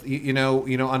did with,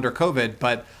 under COVID.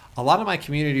 But a lot of my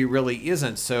community really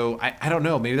isn't. So I don't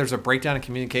know. Maybe there's a breakdown in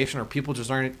communication, or people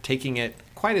just aren't taking it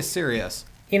quite as serious.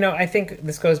 You know, I think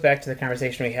this goes back to the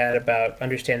conversation we had about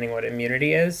understanding what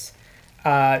immunity is.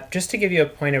 Just to give you a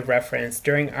point of reference,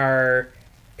 during our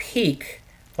peak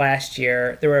last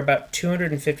year, there were about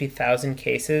 250,000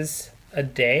 cases a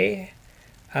day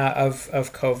of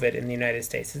COVID in the United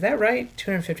States. Is that right?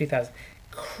 250,000.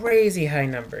 crazy high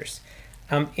numbers.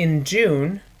 In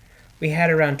June, we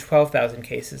had around 12,000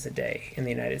 cases a day in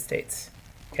the United States.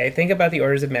 Okay, think about the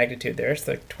orders of magnitude there. It's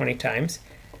like 20 times.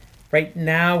 Right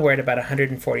now, we're at about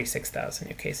 146,000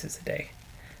 new cases a day.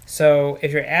 So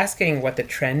if you're asking what the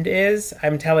trend is,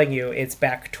 I'm telling you it's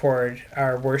back toward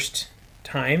our worst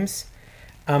times.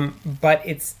 But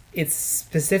it's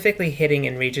specifically hitting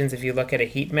in regions, if you look at a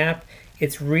heat map,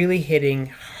 it's really hitting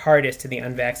hardest in the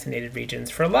unvaccinated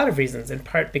regions for a lot of reasons, in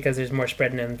part because there's more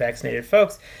spread in unvaccinated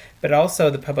folks, but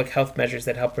also the public health measures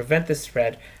that help prevent the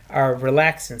spread are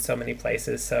relaxed in so many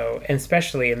places, so, and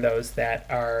especially in those that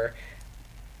are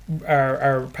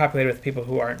populated with people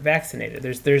who aren't vaccinated.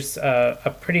 There's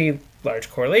a pretty large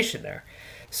correlation there.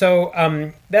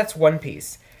 So that's one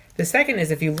piece. The second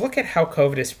is if you look at how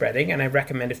COVID is spreading, and I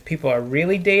recommend if people are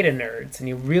really data nerds and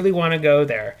you really want to go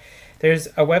there, there's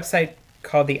a website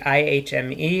called the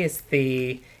IHME. It's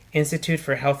the Institute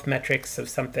for Health Metrics of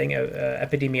something,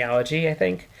 epidemiology, I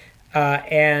think.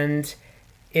 And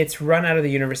it's run out of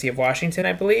the University of Washington,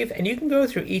 I believe. And you can go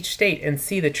through each state and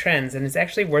see the trends. And it's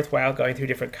actually worthwhile going through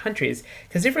different countries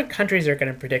because different countries are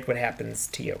going to predict what happens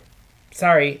to you.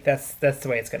 Sorry, that's the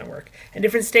way it's going to work. And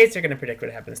different states are going to predict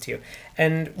what happens to you.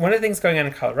 And one of the things going on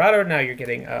in Colorado now, you're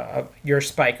getting your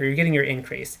spike, or you're getting your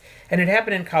increase. And it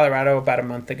happened in Colorado about a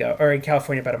month ago, or in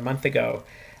California about a month ago.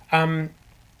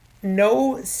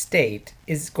 No state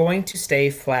is going to stay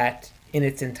flat in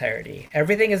its entirety.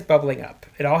 Everything is bubbling up.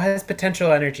 It all has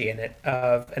potential energy in it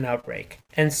of an outbreak.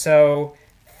 And so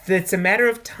it's a matter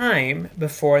of time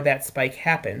before that spike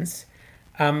happens.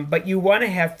 But you want to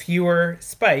have fewer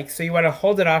spikes, so you want to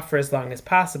hold it off for as long as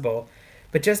possible.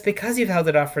 But just because you've held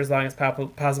it off for as long as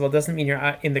possible doesn't mean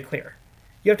you're in the clear.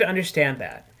 You have to understand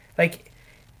that. Like,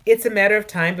 it's a matter of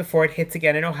time before it hits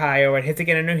again in Ohio, or it hits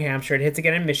again in New Hampshire, it hits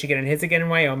again in Michigan, it hits again in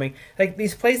Wyoming. Like,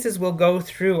 these places will go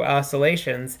through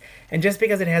oscillations, and just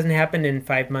because it hasn't happened in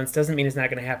 5 months doesn't mean it's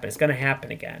not going to happen. It's going to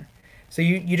happen again. So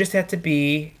you just have to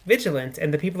be vigilant,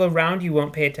 and the people around you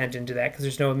won't pay attention to that because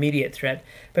there's no immediate threat.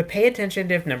 But pay attention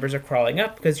to if numbers are crawling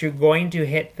up, because you're going to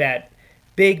hit that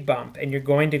big bump and you're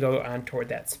going to go on toward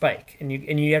that spike. And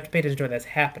you have to pay attention to when that's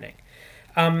happening.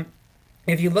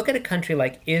 If you look at a country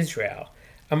like Israel,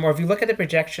 or if you look at the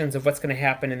projections of what's going to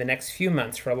happen in the next few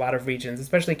months for a lot of regions,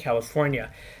 especially California,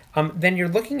 then you're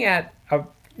looking at a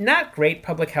not great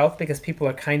public health because people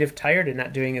are kind of tired and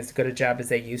not doing as good a job as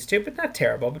they used to, but not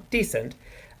terrible, but decent,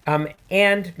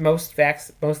 and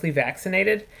mostly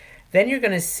vaccinated, then you're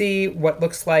going to see what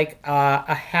looks like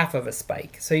a half of a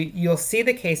spike. So you'll see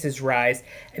the cases rise,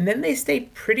 and then they stay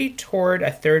pretty toward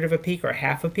a third of a peak or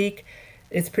half a peak.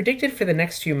 It's predicted for the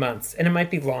next few months, and it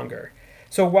might be longer.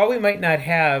 So while we might not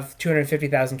have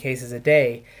 250,000 cases a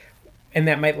day, and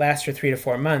that might last for 3 to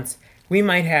 4 months, we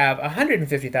might have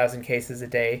 150,000 cases a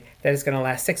day that is going to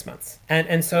last 6 months.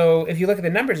 And so if you look at the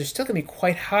numbers, they're still going to be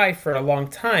quite high for a long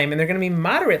time, and they're going to be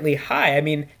moderately high. I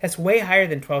mean, that's way higher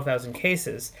than 12,000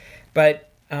 cases. But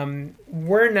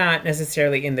we're not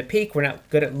necessarily in the peak. We're not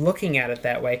good at looking at it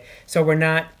that way. So we're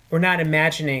not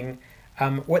imagining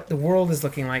what the world is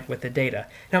looking like with the data.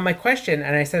 Now, my question,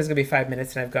 and I said it's going to be 5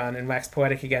 minutes, and I've gone and waxed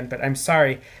poetic again, but I'm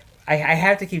sorry. I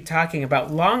have to keep talking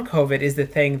about long COVID is the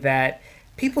thing that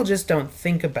people just don't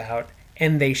think about,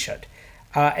 and they should.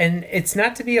 And it's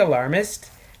not to be alarmist,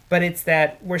 but it's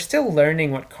that we're still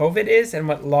learning what COVID is and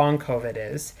what long COVID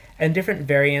is, and different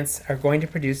variants are going to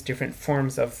produce different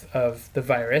forms of the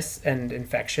virus and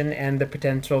infection and the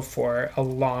potential for a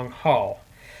long haul.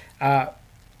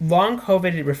 Long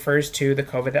COVID refers to the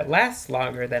COVID that lasts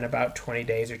longer than about 20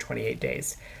 days or 28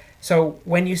 days. So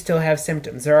when you still have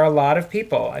symptoms, there are a lot of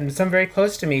people, and some very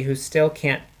close to me, who still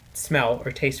can't smell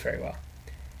or taste very well.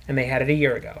 And they had it a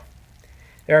year ago.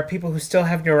 There are people who still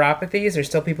have neuropathies. There's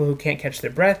still people who can't catch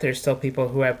their breath. There's still people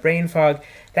who have brain fog.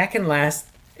 That can last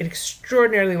an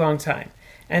extraordinarily long time.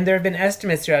 And there have been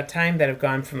estimates throughout time that have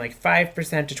gone from like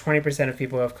 5% to 20% of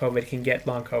people who have COVID can get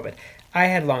long COVID. I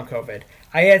had long COVID.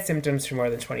 I had symptoms for more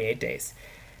than 28 days.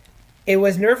 It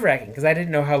was nerve-wracking because I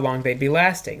didn't know how long they'd be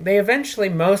lasting. They eventually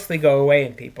mostly go away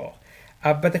in people.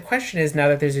 But the question is, now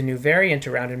that there's a new variant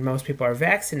around and most people are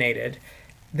vaccinated,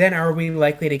 then are we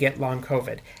likely to get long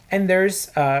COVID? And there's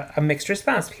a mixed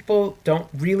response. People don't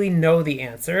really know the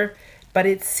answer, but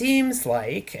it seems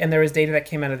like, and there was data that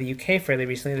came out of the UK fairly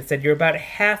recently that said you're about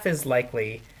half as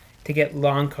likely to get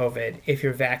long COVID if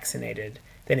you're vaccinated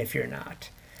than if you're not.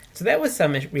 So that was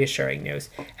some reassuring news.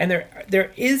 And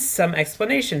there is some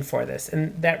explanation for this,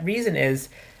 and that reason is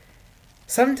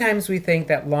Sometimes we think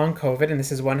that long COVID, and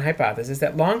this is one hypothesis,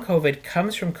 that long COVID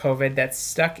comes from COVID that's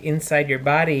stuck inside your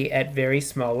body at very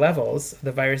small levels.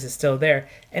 The virus is still there,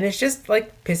 and it's just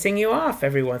like pissing you off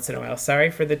every once in a while.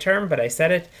 Sorry for the term, but I said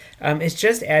it. It's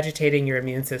just agitating your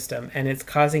immune system, and it's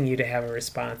causing you to have a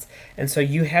response. And so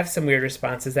you have some weird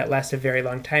responses that last a very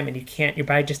long time, and your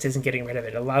body just isn't getting rid of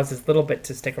it. It allows this little bit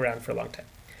to stick around for a long time.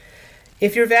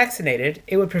 If you're vaccinated,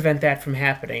 it would prevent that from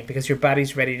happening because your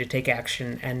body's ready to take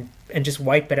action and just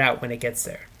wipe it out when it gets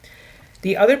there.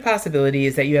 The other possibility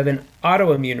is that you have an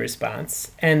autoimmune response,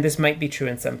 and this might be true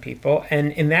in some people,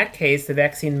 and in that case, the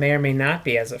vaccine may or may not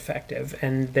be as effective,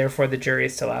 and therefore the jury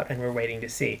is still out and we're waiting to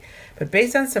see. But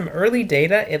based on some early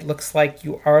data, it looks like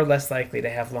you are less likely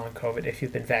to have long COVID if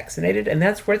you've been vaccinated, and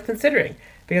that's worth considering,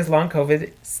 because long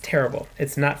COVID is terrible.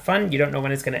 It's not fun, you don't know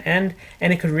when it's going to end,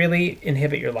 and it could really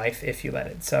inhibit your life if you let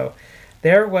it. So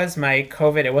there was my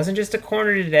COVID. It wasn't just a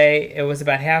corner today, it was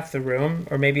about half the room,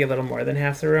 or maybe a little more than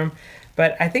half the room.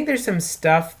 But I think there's some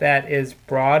stuff that is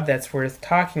broad that's worth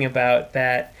talking about,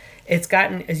 that it's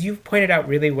gotten, as you pointed out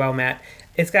really well, Matt,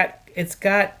 it's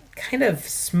got kind of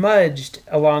smudged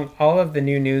along all of the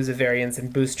new news of variants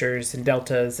and boosters and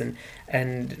deltas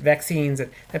and vaccines,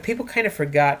 and that people kind of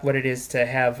forgot what it is to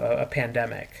have a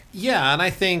pandemic. Yeah, and I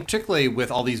think particularly with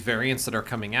all these variants that are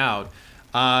coming out,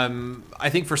 I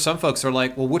think for some folks are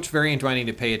like, well, which variant do I need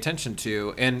to pay attention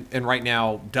to? And right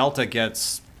now, Delta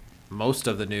gets most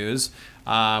of the news.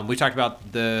 We talked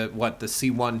about the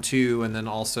C12 and then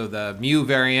also the Mu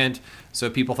variant. So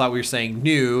people thought we were saying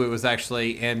new. It was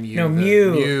actually MU. No,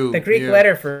 Mu. The Greek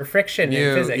letter for friction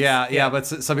in physics. Yeah. But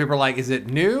some people are like, is it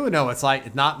new? No, it's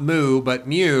not Mu, but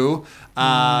Mu.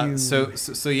 So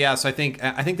I think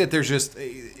that there's just,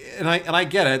 and I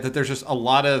get it, that there's just a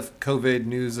lot of COVID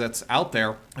news that's out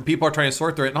there, and people are trying to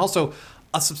sort through it, and also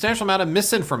a substantial amount of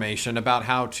misinformation about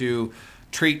how to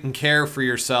treat and care for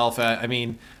yourself. I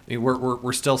mean,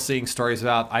 we're still seeing stories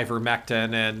about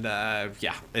ivermectin, and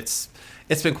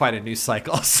it's been quite a news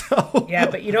cycle. So yeah,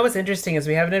 but you know what's interesting is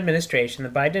we have an administration. The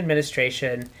Biden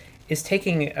administration is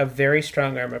taking a very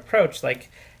strong arm approach. Like,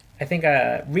 I think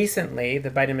recently the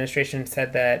Biden administration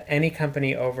said that any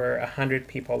company over 100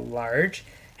 people large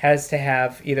has to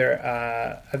have either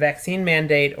a vaccine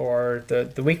mandate or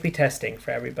the weekly testing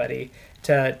for everybody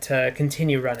to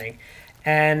continue running.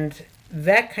 And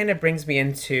that kind of brings me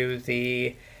into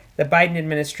the Biden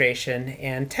administration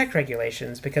and tech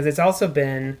regulations, because it's also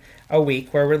been a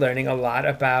week where we're learning a lot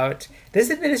about this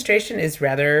administration is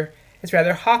rather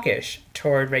hawkish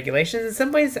toward regulations. In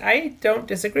some ways, I don't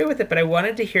disagree with it, but I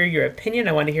wanted to hear your opinion.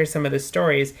 I want to hear some of the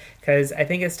stories, because I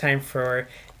think it's time for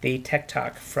the tech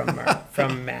talk from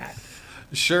Matt.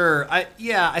 Sure. I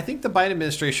think the Biden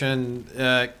administration,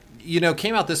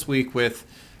 came out this week with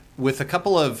a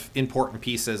couple of important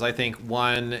pieces. I think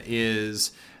one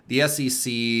is the SEC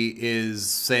is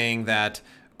saying that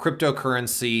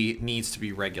cryptocurrency needs to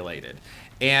be regulated.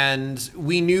 And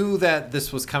we knew that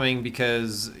this was coming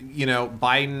because,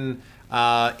 Biden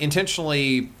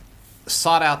intentionally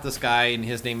sought out this guy, and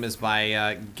his name is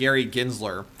by Gary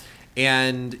Gensler.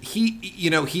 And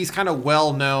he's kind of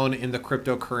well known in the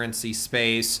cryptocurrency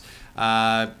space.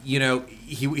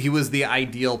 He was the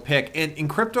ideal pick. And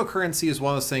cryptocurrency is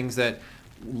one of those things that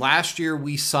last year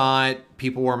we saw it.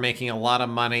 People were making a lot of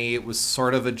money. It was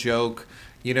sort of a joke,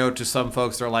 to some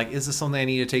folks. They're like, is this something I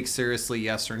need to take seriously?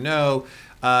 Yes or no?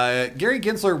 Gary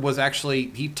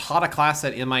Gensler he taught a class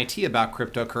at MIT about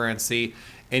cryptocurrency.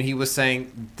 And he was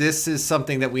saying, this is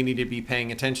something that we need to be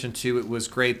paying attention to. It was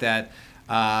great that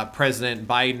President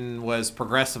Biden was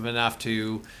progressive enough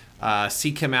to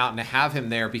seek him out and to have him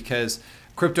there, because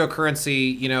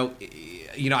cryptocurrency,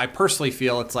 I personally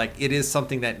feel it's like it is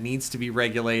something that needs to be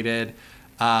regulated,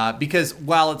 because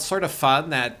while it's sort of fun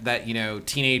that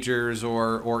teenagers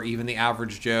or even the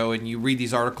average Joe, and you read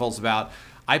these articles about,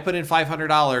 I put in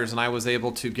 $500 and I was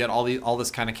able to get all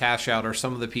this kind of cash out, or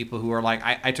some of the people who are like,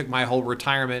 I took my whole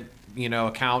retirement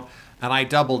account and I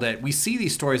doubled it. We see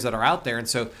these stories that are out there, and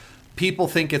so people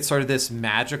think it's sort of this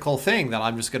magical thing that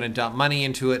I'm just going to dump money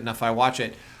into it, and if I watch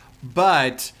it.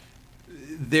 But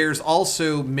there's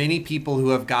also many people who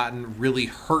have gotten really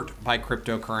hurt by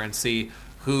cryptocurrency,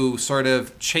 who sort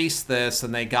of chased this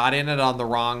and they got in it on the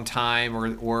wrong time,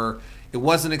 or it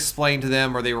wasn't explained to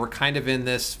them, or they were kind of in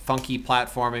this funky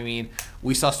platform. I mean,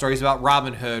 we saw stories about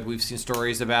Robinhood. We've seen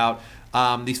stories about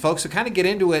these folks who kind of get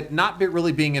into it, not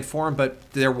really being informed,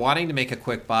 but they're wanting to make a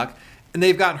quick buck, and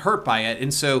they've gotten hurt by it.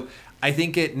 And so I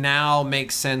think it now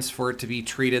makes sense for it to be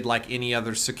treated like any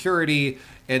other security,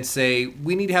 and say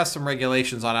we need to have some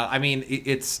regulations on it. I mean,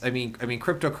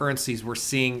 cryptocurrencies. We're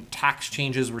seeing tax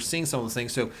changes. We're seeing some of those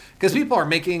things. So because people are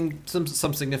making some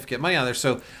significant money on there.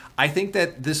 So I think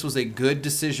that this was a good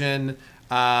decision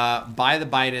by the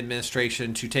Biden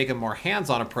administration to take a more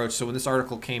hands-on approach. So when this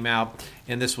article came out,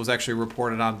 and this was actually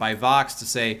reported on by Vox, to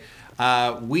say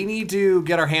we need to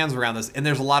get our hands around this, and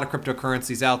there's a lot of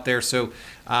cryptocurrencies out there. So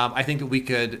I think that we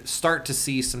could start to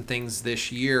see some things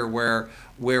this year where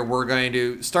we're going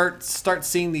to start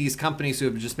seeing these companies who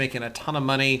have been just making a ton of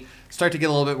money start to get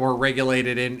a little bit more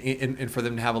regulated, and for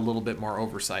them to have a little bit more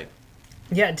oversight.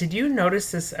 Yeah, did you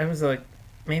notice this? I was like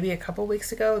maybe a couple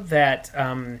weeks ago that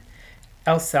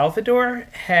El Salvador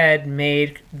had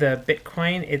made the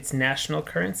Bitcoin its national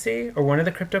currency, or one of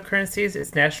the cryptocurrencies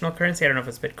its national currency. I don't know if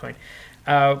it's Bitcoin.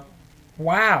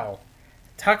 Wow.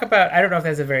 Talk about, I don't know if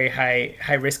that's a very high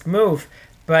risk move,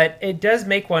 but it does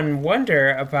make one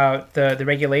wonder about the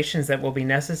regulations that will be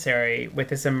necessary with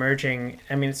this emerging.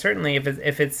 I mean, certainly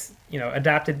if it's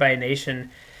adopted by a nation,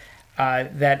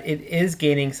 that it is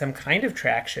gaining some kind of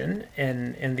traction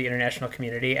in the international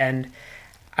community, and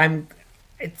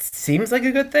it seems like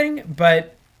a good thing,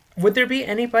 but would there be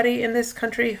anybody in this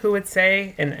country who would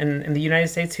say, in the United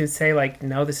States, who'd say, like,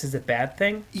 no, this is a bad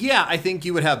thing? Yeah, I think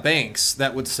you would have banks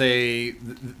that would say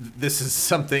this is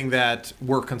something that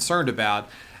we're concerned about.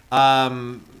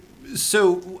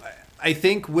 So I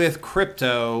think with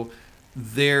crypto,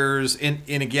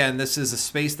 and again, this is a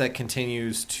space that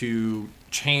continues to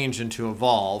change and to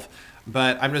evolve.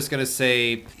 But I'm just going to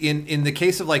say, in the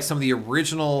case of like some of the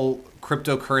original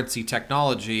cryptocurrency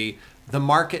technology, the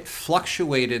market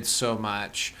fluctuated so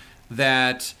much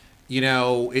that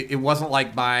it wasn't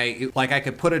like I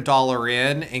could put $1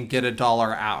 in and get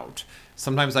 $1 out.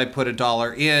 Sometimes I put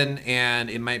 $1 in and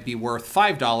it might be worth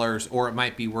 $5 or it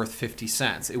might be worth 50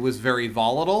 cents. It was very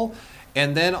volatile.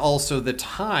 And then also the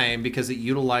time, because it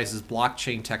utilizes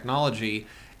blockchain technology,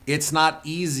 it's not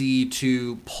easy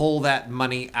to pull that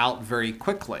money out very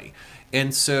quickly.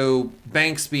 And so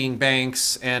banks being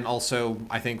banks, and also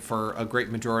I think for a great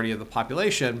majority of the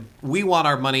population, we want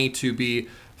our money to be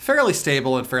fairly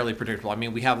stable and fairly predictable. I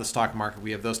mean, we have the stock market,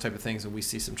 we have those type of things, and we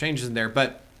see some changes in there.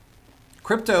 But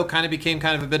crypto kind of became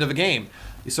kind of a bit of a game.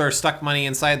 You sort of stuck money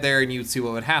inside there and you'd see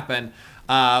what would happen.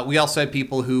 We also had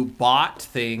people who bought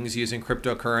things using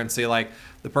cryptocurrency, like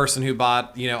the person who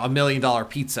bought, $1 million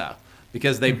pizza,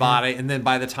 because they bought it, and then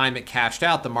by the time it cashed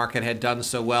out, the market had done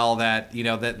so well that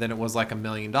then it was like $1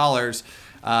 million.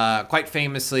 Quite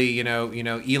famously,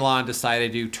 Elon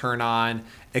decided to turn on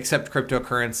accept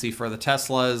cryptocurrency for the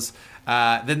Teslas.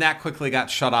 Then that quickly got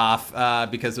shut off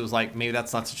because it was like, maybe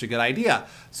that's not such a good idea.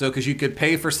 So because you could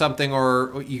pay for something,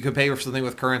 or you could pay for something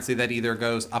with currency that either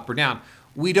goes up or down.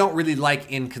 We don't really like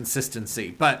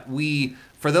inconsistency, but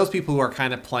for those people who are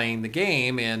kind of playing the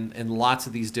game in lots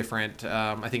of these different,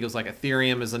 I think it was like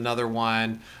Ethereum is another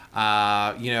one,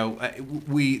 Dogecoin,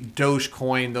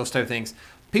 those type of things.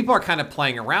 People are kind of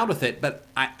playing around with it, but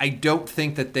I don't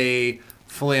think that they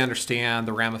fully understand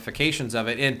the ramifications of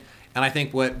it. And I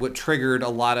think what triggered a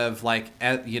lot of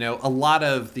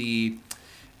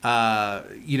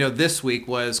this week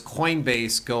was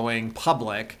Coinbase going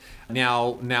public.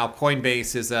 Now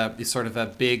Coinbase is sort of a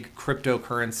big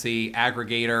cryptocurrency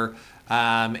aggregator,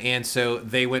 and so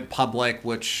they went public,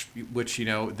 which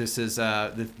this is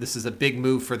a big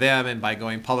move for them, and by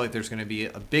going public, there's going to be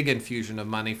a big infusion of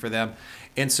money for them,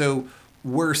 and so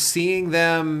we're seeing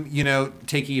them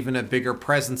take even a bigger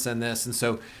presence in this, and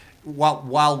so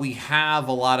while we have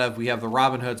the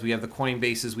Robinhoods, we have the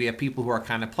Coinbases, we have people who are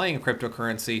kind of playing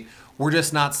cryptocurrency, we're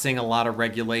just not seeing a lot of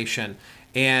regulation.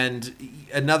 And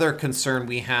another concern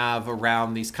we have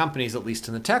around these companies, at least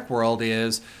in the tech world,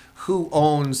 is who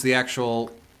owns the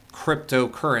actual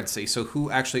cryptocurrency. So who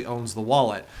actually owns the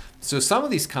wallet? So some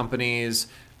of these companies,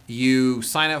 you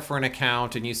sign up for an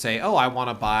account and you say, oh, I want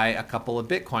to buy a couple of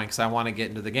Bitcoin because I want to get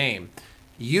into the game.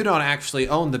 You don't actually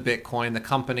own the Bitcoin, the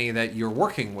company that you're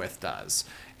working with does.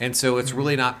 And so it's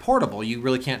really not portable. You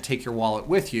really can't take your wallet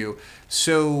with you.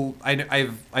 So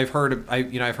I've heard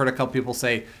a couple people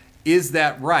say, is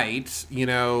that right?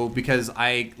 Because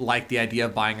I like the idea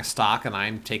of buying a stock and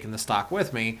I'm taking the stock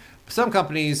with me. Some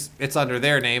companies, it's under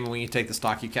their name, and when you take the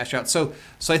stock, you cash out. So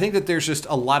I think that there's just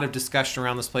a lot of discussion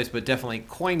around this place, but definitely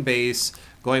Coinbase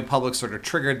going public sort of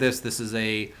triggered this. This is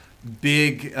a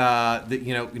big,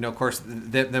 of course,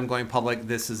 them going public,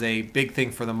 this is a big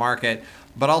thing for the market,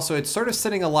 but also it's sort of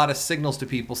sending a lot of signals to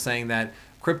people saying that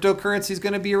cryptocurrency is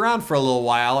going to be around for a little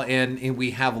while, and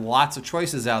we have lots of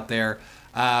choices out there.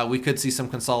 we could see some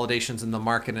consolidations in the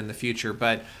market in the future.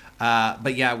 But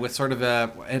yeah, with sort of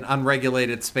an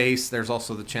unregulated space, there's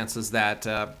also the chances that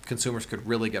consumers could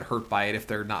really get hurt by it if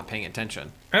they're not paying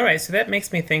attention. All right, so that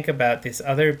makes me think about this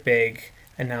other big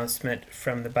announcement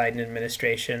from the Biden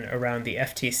administration around the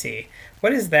FTC.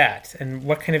 What is that, and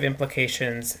what kind of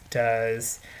implications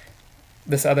does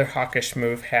this other hawkish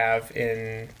move have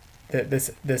in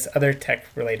this other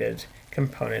tech-related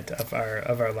component of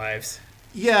our lives?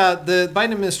 Yeah, the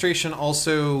Biden administration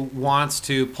also wants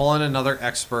to pull in another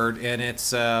expert, and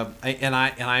it's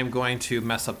I'm going to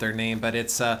mess up their name, but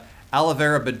it's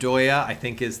Oliveira Bedoya, I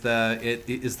think is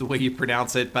the way you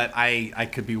pronounce it, but I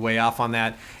could be way off on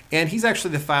that. And he's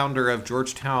actually the founder of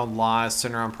Georgetown Law's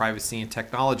Center on Privacy and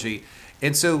Technology,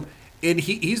 and so. And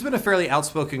he's been a fairly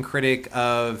outspoken critic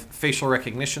of facial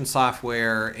recognition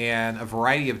software and a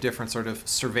variety of different sort of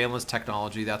surveillance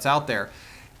technology that's out there.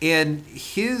 And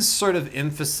his sort of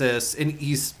emphasis, and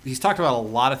he's talked about a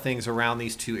lot of things around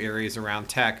these two areas around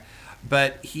tech,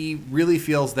 but he really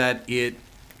feels that it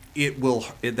will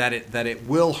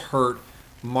hurt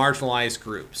marginalized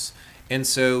groups. And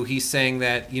so he's saying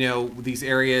that, these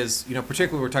areas,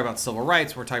 particularly we're talking about civil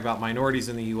rights, we're talking about minorities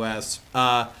in the U.S.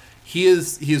 He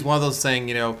is one of those saying,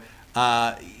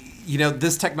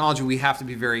 this technology we have to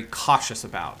be very cautious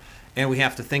about, and we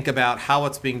have to think about how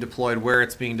it's being deployed, where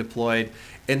it's being deployed.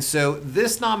 And so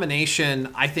this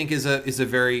nomination, I think, is a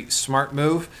very smart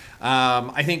move.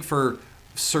 I think for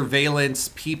surveillance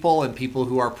people and people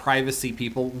who are privacy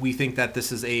people, we think that this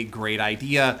is a great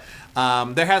idea.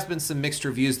 There has been some mixed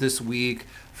reviews this week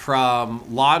from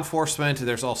law enforcement.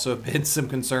 There's also been some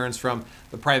concerns from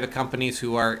the private companies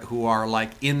who are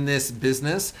like in this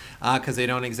business because they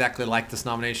don't exactly like this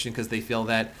nomination because they feel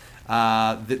that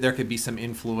there could be some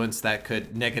influence that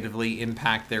could negatively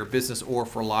impact their business or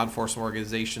for law enforcement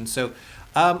organizations. So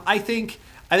I think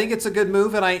it's a good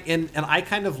move, and I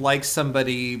kind of like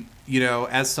somebody,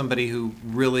 as somebody who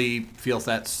really feels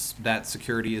that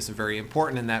security is very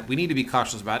important and that we need to be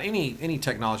cautious about any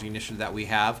technology initiative that we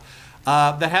have.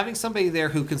 That having somebody there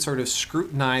who can sort of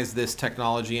scrutinize this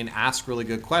technology and ask really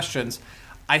good questions,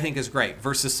 I think is great.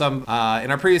 Versus some in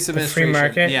our previous administration, the free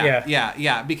market,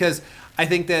 yeah, because I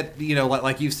think that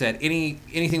like you've said,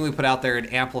 anything we put out there,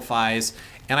 it amplifies.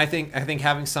 And I think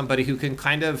having somebody who can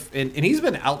kind of and he's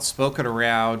been outspoken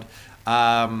around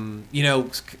kind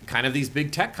of these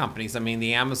big tech companies. I mean,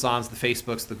 the Amazons, the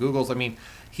Facebooks, the Googles. I mean,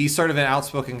 he's sort of an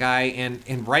outspoken guy,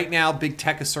 and right now big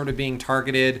tech is sort of being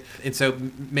targeted, and so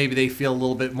maybe they feel a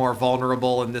little bit more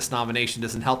vulnerable, and this nomination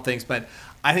doesn't help things. But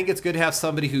I think it's good to have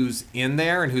somebody who's in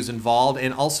there and who's involved,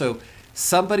 and also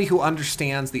somebody who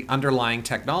understands the underlying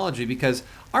technology, because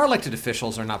our elected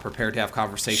officials are not prepared to have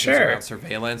conversations around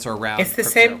surveillance or around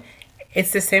crypto.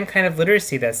 It's the same kind of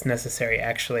literacy that's necessary,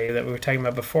 actually, that we were talking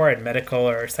about before in medical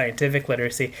or scientific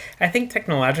literacy. I think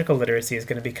technological literacy is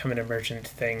going to become an emergent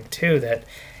thing, too, that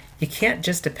you can't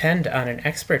just depend on an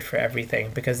expert for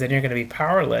everything, because then you're going to be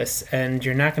powerless and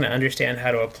you're not going to understand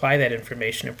how to apply that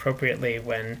information appropriately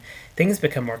when things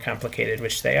become more complicated,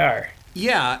 which they are.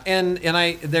 Yeah, and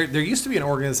there used to be an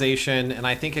organization, and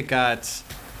I think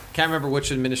can't remember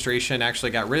which administration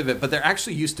actually got rid of it, but there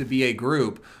actually used to be a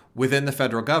group within the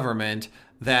federal government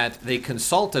that they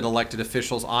consulted elected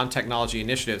officials on technology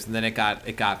initiatives, and then it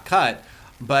got cut.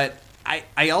 But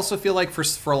I also feel like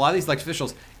for a lot of these elected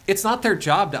officials, it's not their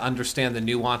job to understand the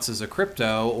nuances of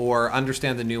crypto or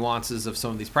understand the nuances of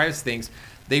some of these privacy things.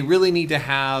 They really need to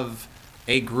have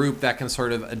a group that can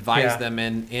sort of advise them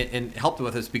and help them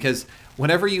with this, because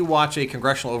whenever you watch a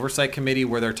congressional oversight committee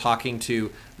where they're talking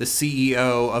to the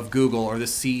CEO of Google or the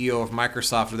CEO of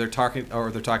Microsoft, or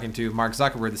they're talking to Mark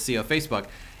Zuckerberg, the CEO of Facebook,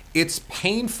 it's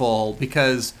painful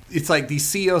because it's like these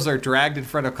CEOs are dragged in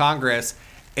front of Congress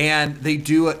and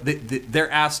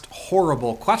they're asked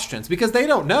horrible questions because they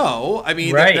don't know. I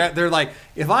mean, right. They're like,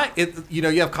 you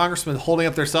have congressmen holding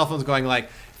up their cell phones going like,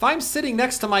 if I'm sitting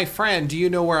next to my friend, do you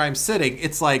know where I'm sitting?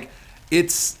 It's like,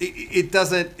 it's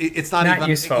not even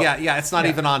useful. Yeah, it's not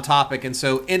even on topic, and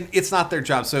it's not their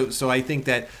job. So I think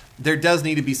that there does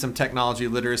need to be some technology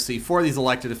literacy for these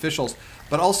elected officials,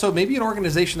 but also maybe an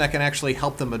organization that can actually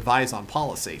help them advise on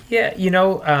policy. Yeah,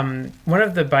 one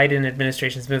of the Biden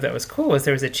administration's move that was cool was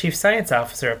there was a chief science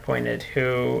officer appointed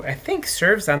who I think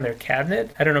serves on their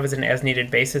cabinet. I don't know if it's an as-needed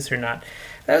basis or not.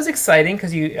 That was exciting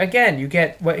because you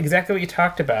get exactly what you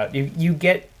talked about. You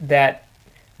get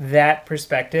that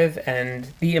perspective and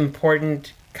the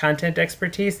important content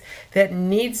expertise that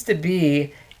needs to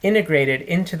be integrated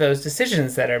into those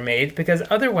decisions that are made, because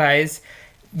otherwise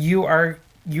you are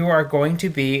going to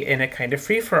be in a kind of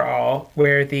free-for-all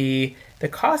where the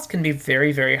cost can be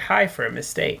very, very high for a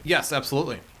mistake. Yes,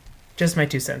 absolutely. Just my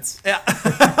 2 cents. Yeah.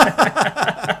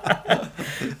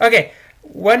 Okay,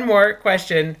 one more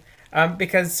question,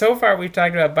 because so far we've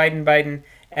talked about Biden,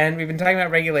 and we've been talking about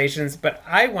regulations, but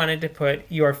I wanted to put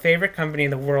your favorite company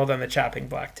in the world on the chopping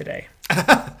block today.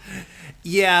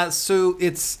 Yeah, so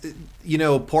it's,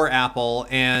 poor Apple,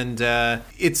 and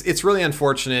it's really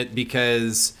unfortunate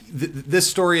because this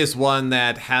story is one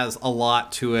that has a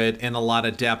lot to it and a lot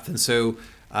of depth, and so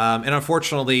and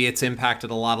unfortunately it's impacted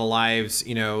a lot of lives,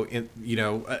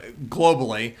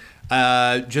 globally,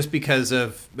 just because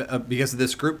of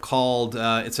this group called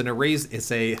it's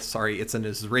an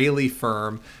Israeli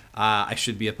firm. I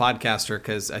should be a podcaster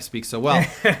because I speak so well.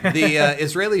 The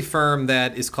Israeli firm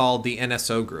that is called the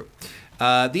NSO Group.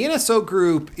 The NSO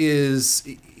Group has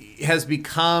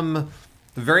become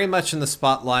very much in the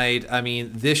spotlight. I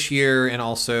mean, this year and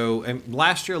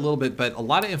last year a little bit, but a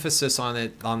lot of emphasis on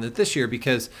it this year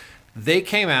because they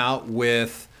came out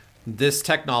with this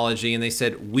technology and they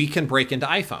said we can break into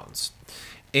iPhones.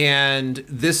 And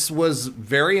this was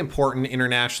very important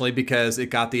internationally because it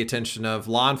got the attention of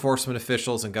law enforcement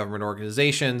officials and government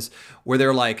organizations where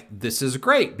they're like, this is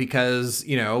great because,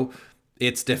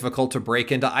 it's difficult to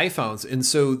break into iPhones. And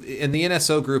so the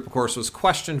NSO Group, of course, was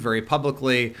questioned very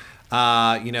publicly.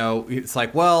 It's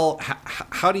like, well,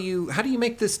 how do you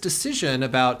make this decision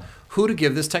about who to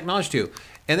give this technology to?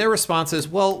 And their response is,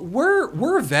 well, we're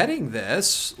vetting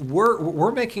this.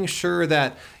 We're making sure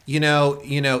that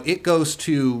it goes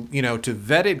to to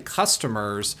vetted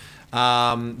customers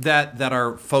that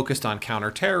are focused on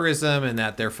counterterrorism and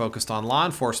that they're focused on law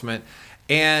enforcement.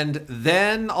 And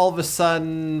then all of a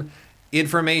sudden,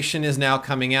 information is now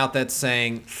coming out that's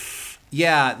saying,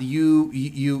 yeah,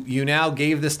 you now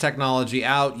gave this technology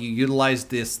out. You utilized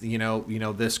this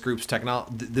this group's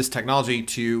technology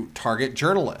to target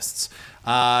journalists.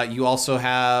 You also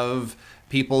have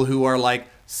people who are like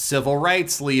civil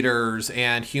rights leaders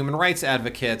and human rights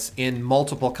advocates in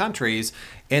multiple countries,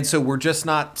 and so we're just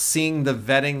not seeing the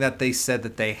vetting that they said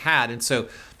that they had, and so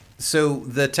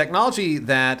the technology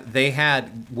that they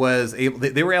had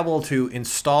they were able to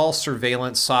install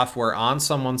surveillance software on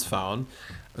someone's phone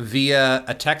via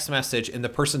a text message, and the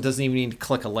person doesn't even need to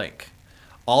click a link.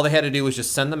 All they had to do was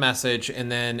just send the message,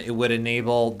 and then it would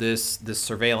enable this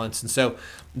surveillance. And so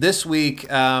this week,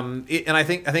 and I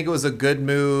think it was a good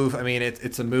move. I mean,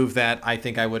 it's a move that I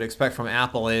think I would expect from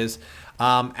Apple. Is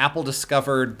Apple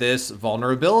discovered this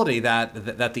vulnerability that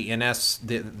the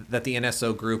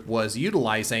NSO Group was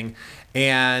utilizing,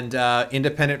 and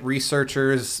independent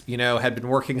researchers, had been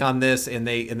working on this, and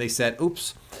they said,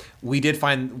 "Oops, we did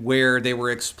find where they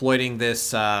were exploiting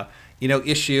this."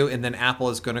 Issue, and then Apple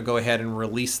is going to go ahead and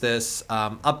release this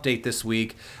update this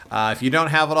week. If you don't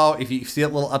have it all, if you see a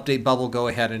little update bubble, go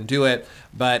ahead and do it.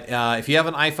 But if you have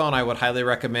an iPhone, I would highly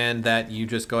recommend that you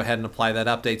just go ahead and apply that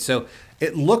update. So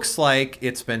it looks like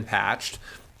it's been patched.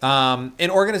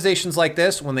 In organizations like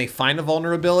this, when they find a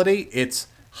vulnerability, it's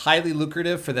highly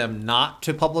lucrative for them not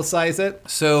to publicize it.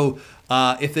 So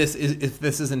if this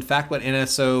is in fact what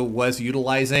NSO was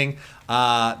utilizing,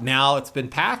 now it's been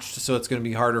patched, so it's going to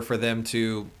be harder for them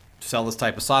to sell this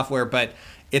type of software. But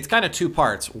it's kind of two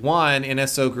parts. One,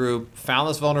 NSO Group found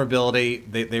this vulnerability.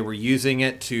 They were using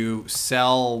it to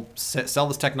sell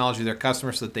this technology to their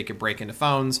customers so that they could break into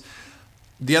phones.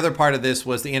 The other part of this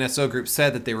was the NSO Group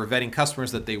said that they were vetting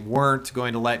customers, that they weren't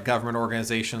going to let government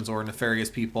organizations or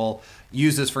nefarious people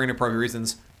use this for inappropriate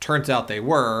reasons. Turns out they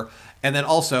were. And then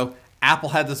also, Apple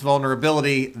had this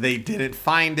vulnerability. They didn't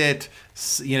find it.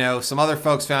 Some other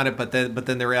folks found it, but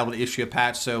then they were able to issue a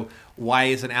patch. So why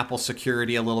isn't Apple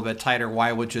security a little bit tighter?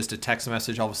 Why would just a text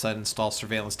message all of a sudden install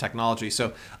surveillance technology?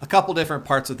 So a couple different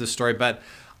parts of this story, but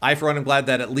I, for one, am glad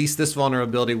that at least this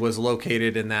vulnerability was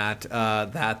located and that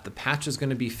the patch is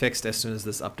going to be fixed as soon as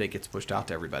this update gets pushed out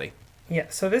to everybody. Yeah,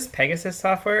 so this Pegasus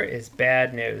software is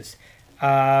bad news.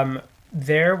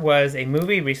 There was a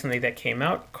movie recently that came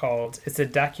out it's a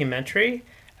documentary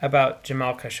about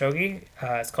Jamal Khashoggi.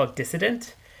 It's called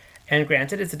Dissident. And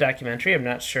granted, it's a documentary. I'm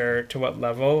not sure to what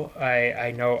level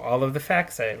I know all of the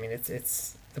facts. I mean,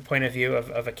 it's the point of view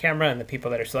of a camera and the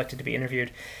people that are selected to be interviewed.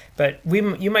 But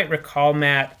you might recall,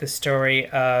 Matt, the story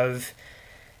of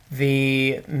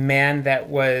the man that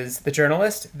was the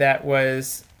journalist that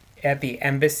was at the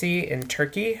embassy in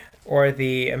Turkey, or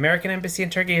the American embassy in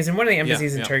Turkey. He's in one of the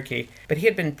embassies in Turkey. But he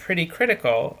had been pretty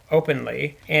critical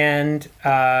openly. And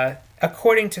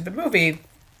according to the movie,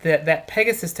 that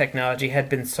Pegasus technology had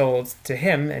been sold to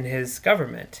him and his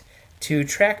government to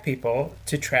track people,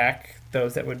 to track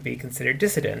those that would be considered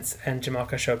dissidents, and Jamal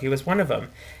Khashoggi was one of them.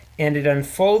 And it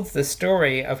unfolds the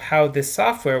story of how this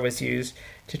software was used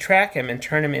to track him and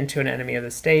turn him into an enemy of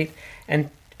the state, and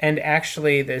And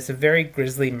actually, there's a very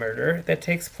grisly murder that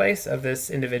takes place of this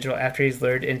individual after he's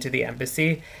lured into the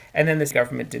embassy. And then this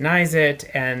government denies it,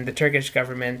 and the Turkish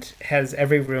government has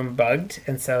every room bugged.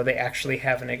 And so they actually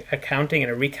have an accounting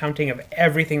and a recounting of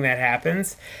everything that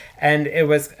happens. And it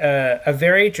was a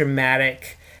very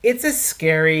dramatic... It's a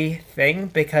scary thing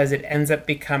because it ends up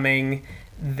becoming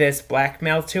this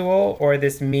blackmail tool or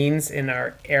this means in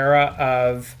our era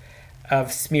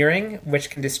of smearing, which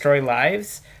can destroy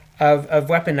lives, of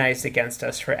weaponized against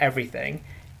us for everything.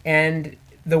 And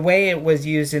the way it was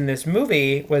used in this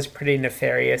movie was pretty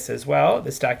nefarious as well,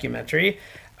 this documentary.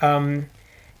 And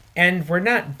we're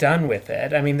not done with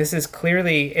it. I mean, this is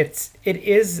clearly, it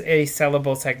is a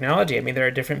sellable technology. I mean, there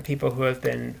are different people who have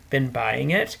been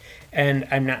buying it, and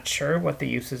I'm not sure what the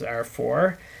uses are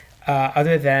for,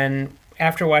 other than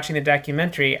after watching the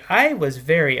documentary, I was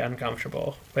very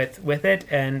uncomfortable with it,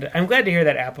 and I'm glad to hear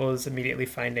that Apple is immediately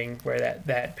finding where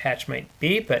that patch might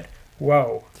be, but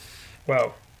whoa.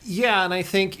 Yeah, and I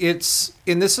think this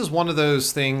is one of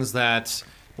those things that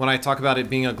when I talk about it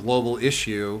being a global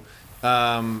issue,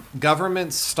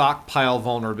 governments stockpile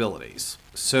vulnerabilities.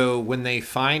 So when they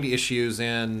find issues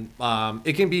in,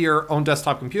 it can be your own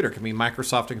desktop computer, it can be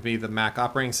Microsoft, it can be the Mac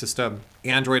operating system,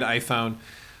 Android, iPhone.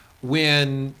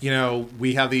 When,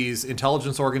 we have these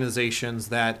intelligence organizations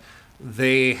that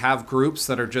they have groups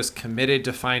that are just committed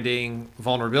to finding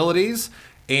vulnerabilities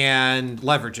and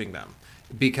leveraging them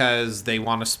because they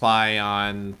want to spy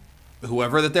on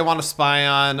whoever that they want to spy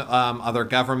on, other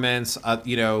governments,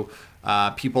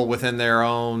 people within their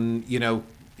own,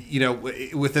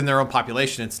 within their own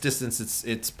population. It's distance,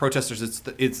 it's protesters,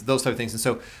 it's those type of things.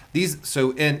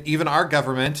 And and even our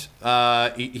government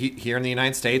here in the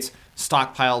United States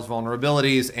stockpiles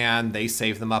vulnerabilities and they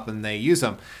save them up and they use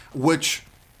them, which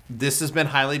this has been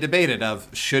highly debated of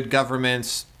should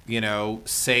governments,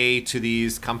 say to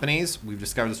these companies, we've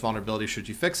discovered this vulnerability, should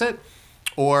you fix it?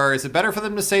 Or is it better for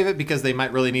them to save it because they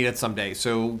might really need it someday?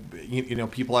 So,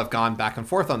 people have gone back and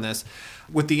forth on this.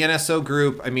 With the NSO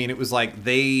group, I mean, it was like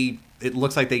it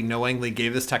looks like they knowingly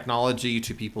gave this technology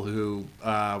to people who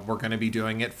were going to be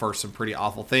doing it for some pretty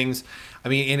awful things. I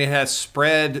mean, and it has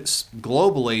spread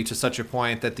globally to such a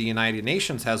point that the United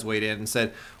Nations has weighed in and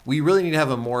said, we really need to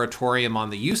have a moratorium on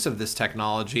the use of this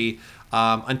technology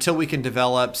until we can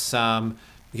develop some,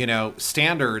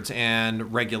 standards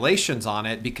and regulations on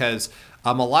it, because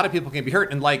a lot of people can be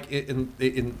hurt. And like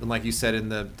like you said in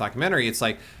the documentary, it's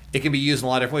like it can be used in a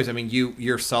lot of different ways. I mean,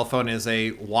 your cell phone is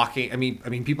a walking. I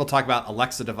mean, people talk about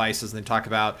Alexa devices and they talk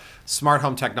about smart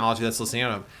home technology that's listening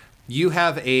to them. You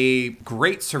have a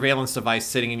great surveillance device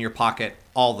sitting in your pocket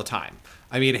all the time.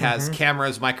 I mean, it has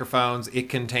cameras, microphones. It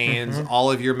contains all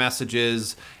of your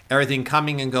messages. Everything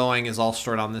coming and going is all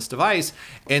stored on this device.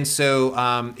 And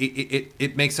so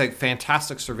it makes a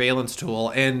fantastic surveillance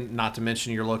tool, and not to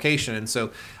mention your location. And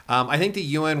so I think the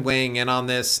UN weighing in on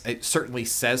this, it certainly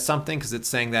says something, because it's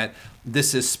saying that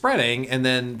this is spreading. And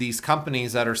then these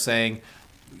companies that are saying,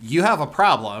 you have a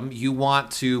problem, you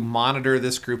want to monitor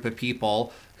this group of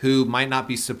people who might not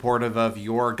be supportive of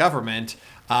your government,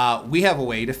 we have a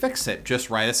way to fix it. Just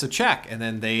write us a check. And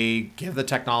then they give the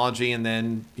technology, and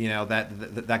then,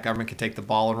 that government can take the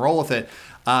ball and roll with it.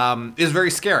 Is very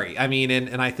scary. I mean,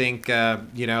 and I think,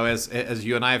 as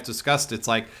you and I have discussed, it's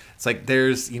like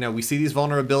there's, we see these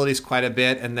vulnerabilities quite a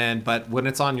bit, but when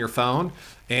it's on your phone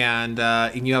and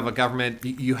you have a government,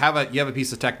 you have a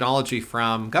piece of technology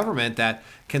from government that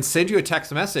can send you a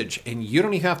text message and you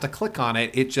don't even have to click on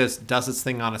it. It just does its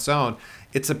thing on its own.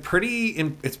 It's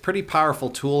pretty powerful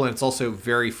tool, and it's also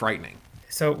very frightening.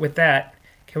 So with that,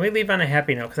 can we leave on a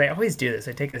happy note? Because I always do this.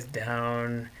 I take us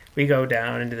down. We go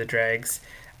down into the dregs.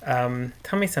 Tell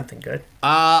me something good.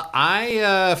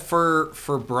 For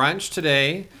brunch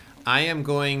today, I am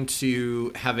going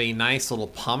to have a nice little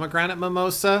pomegranate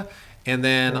mimosa. And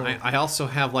then I also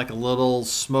have like a little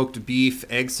smoked beef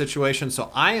egg situation.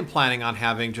 So I am planning on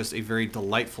having just a very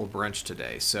delightful brunch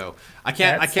today. So I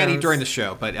can't eat during the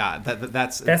show, but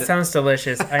that sounds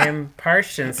delicious. I am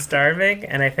parched and starving,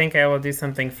 and I think I will do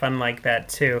something fun like that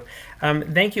too.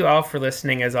 Thank you all for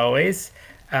listening, as always.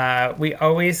 We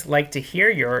always like to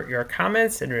hear your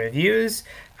comments and reviews.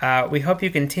 We hope you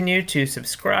continue to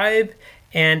subscribe.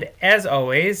 And as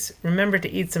always, remember to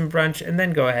eat some brunch and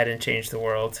then go ahead and change the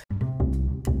world.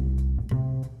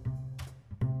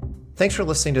 Thanks for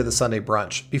listening to the Sunday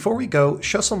Brunch. Before we go,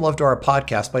 show some love to our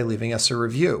podcast by leaving us a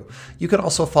review. You can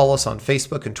also follow us on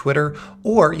Facebook and Twitter,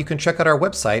 or you can check out our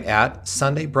website at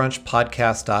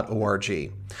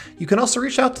sundaybrunchpodcast.org. You can also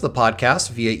reach out to the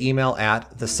podcast via email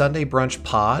at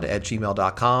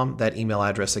thesundaybrunchpod@gmail.com. That email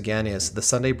address again is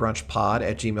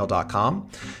thesundaybrunchpod@gmail.com.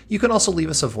 You can also leave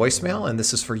us a voicemail, and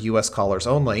this is for U.S. callers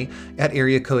only, at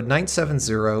area code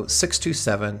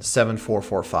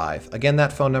 970-627-7445. Again,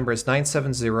 that phone number is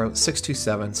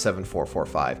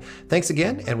 970-627-7445. Thanks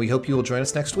again, and we hope you will join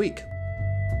us next week.